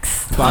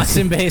sex.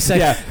 Boston based.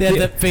 Yeah.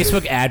 The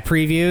Facebook ad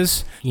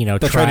previews. They'll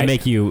try to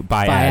make you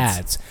buy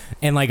ads.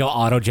 and like it'll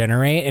auto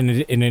generate, and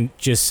it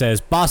just says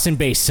Boston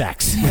based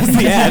sex. That's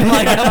the ad. I'm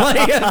like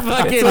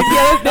fucking.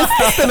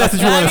 That's the message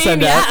we want to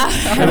send out.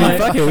 I mean,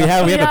 fuck it. We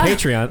have Yeah. a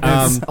Patreon.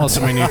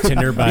 Also my new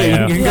Tinder bio.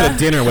 Yeah, you can go to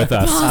dinner with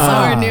us.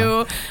 Our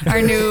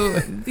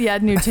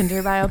new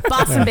Tinder bio.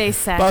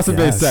 Boston-based sex.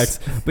 Boston-based Yes.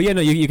 sex. But yeah,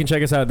 no, you can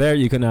check us out there.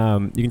 You can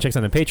check us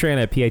out on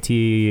Patreon at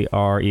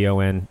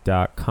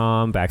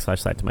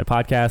patreon.com/Slide to My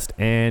Podcast.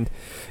 And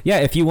yeah,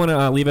 if you want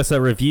to leave us a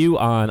review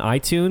on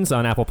iTunes,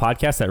 on Apple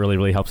Podcasts, that really,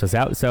 really helps us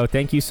out. So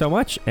thank you so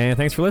much, and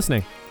thanks for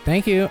listening.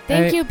 Thank you.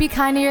 Thank you. Be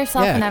kind to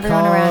yourself Yeah, and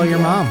everyone call around you. your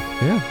mom.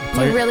 Yeah.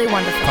 You're really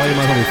wonderful. Call your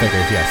mom homie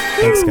figures, yes.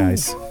 Thanks,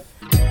 guys.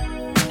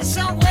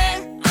 Somewhere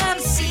on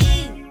the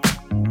sea.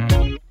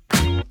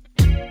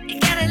 It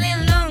got a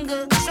little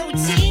longer, so it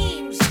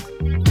seems.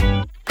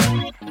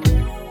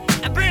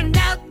 I burned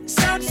out,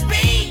 so to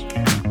speak.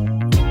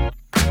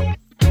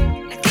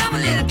 Now come a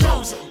little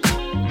closer.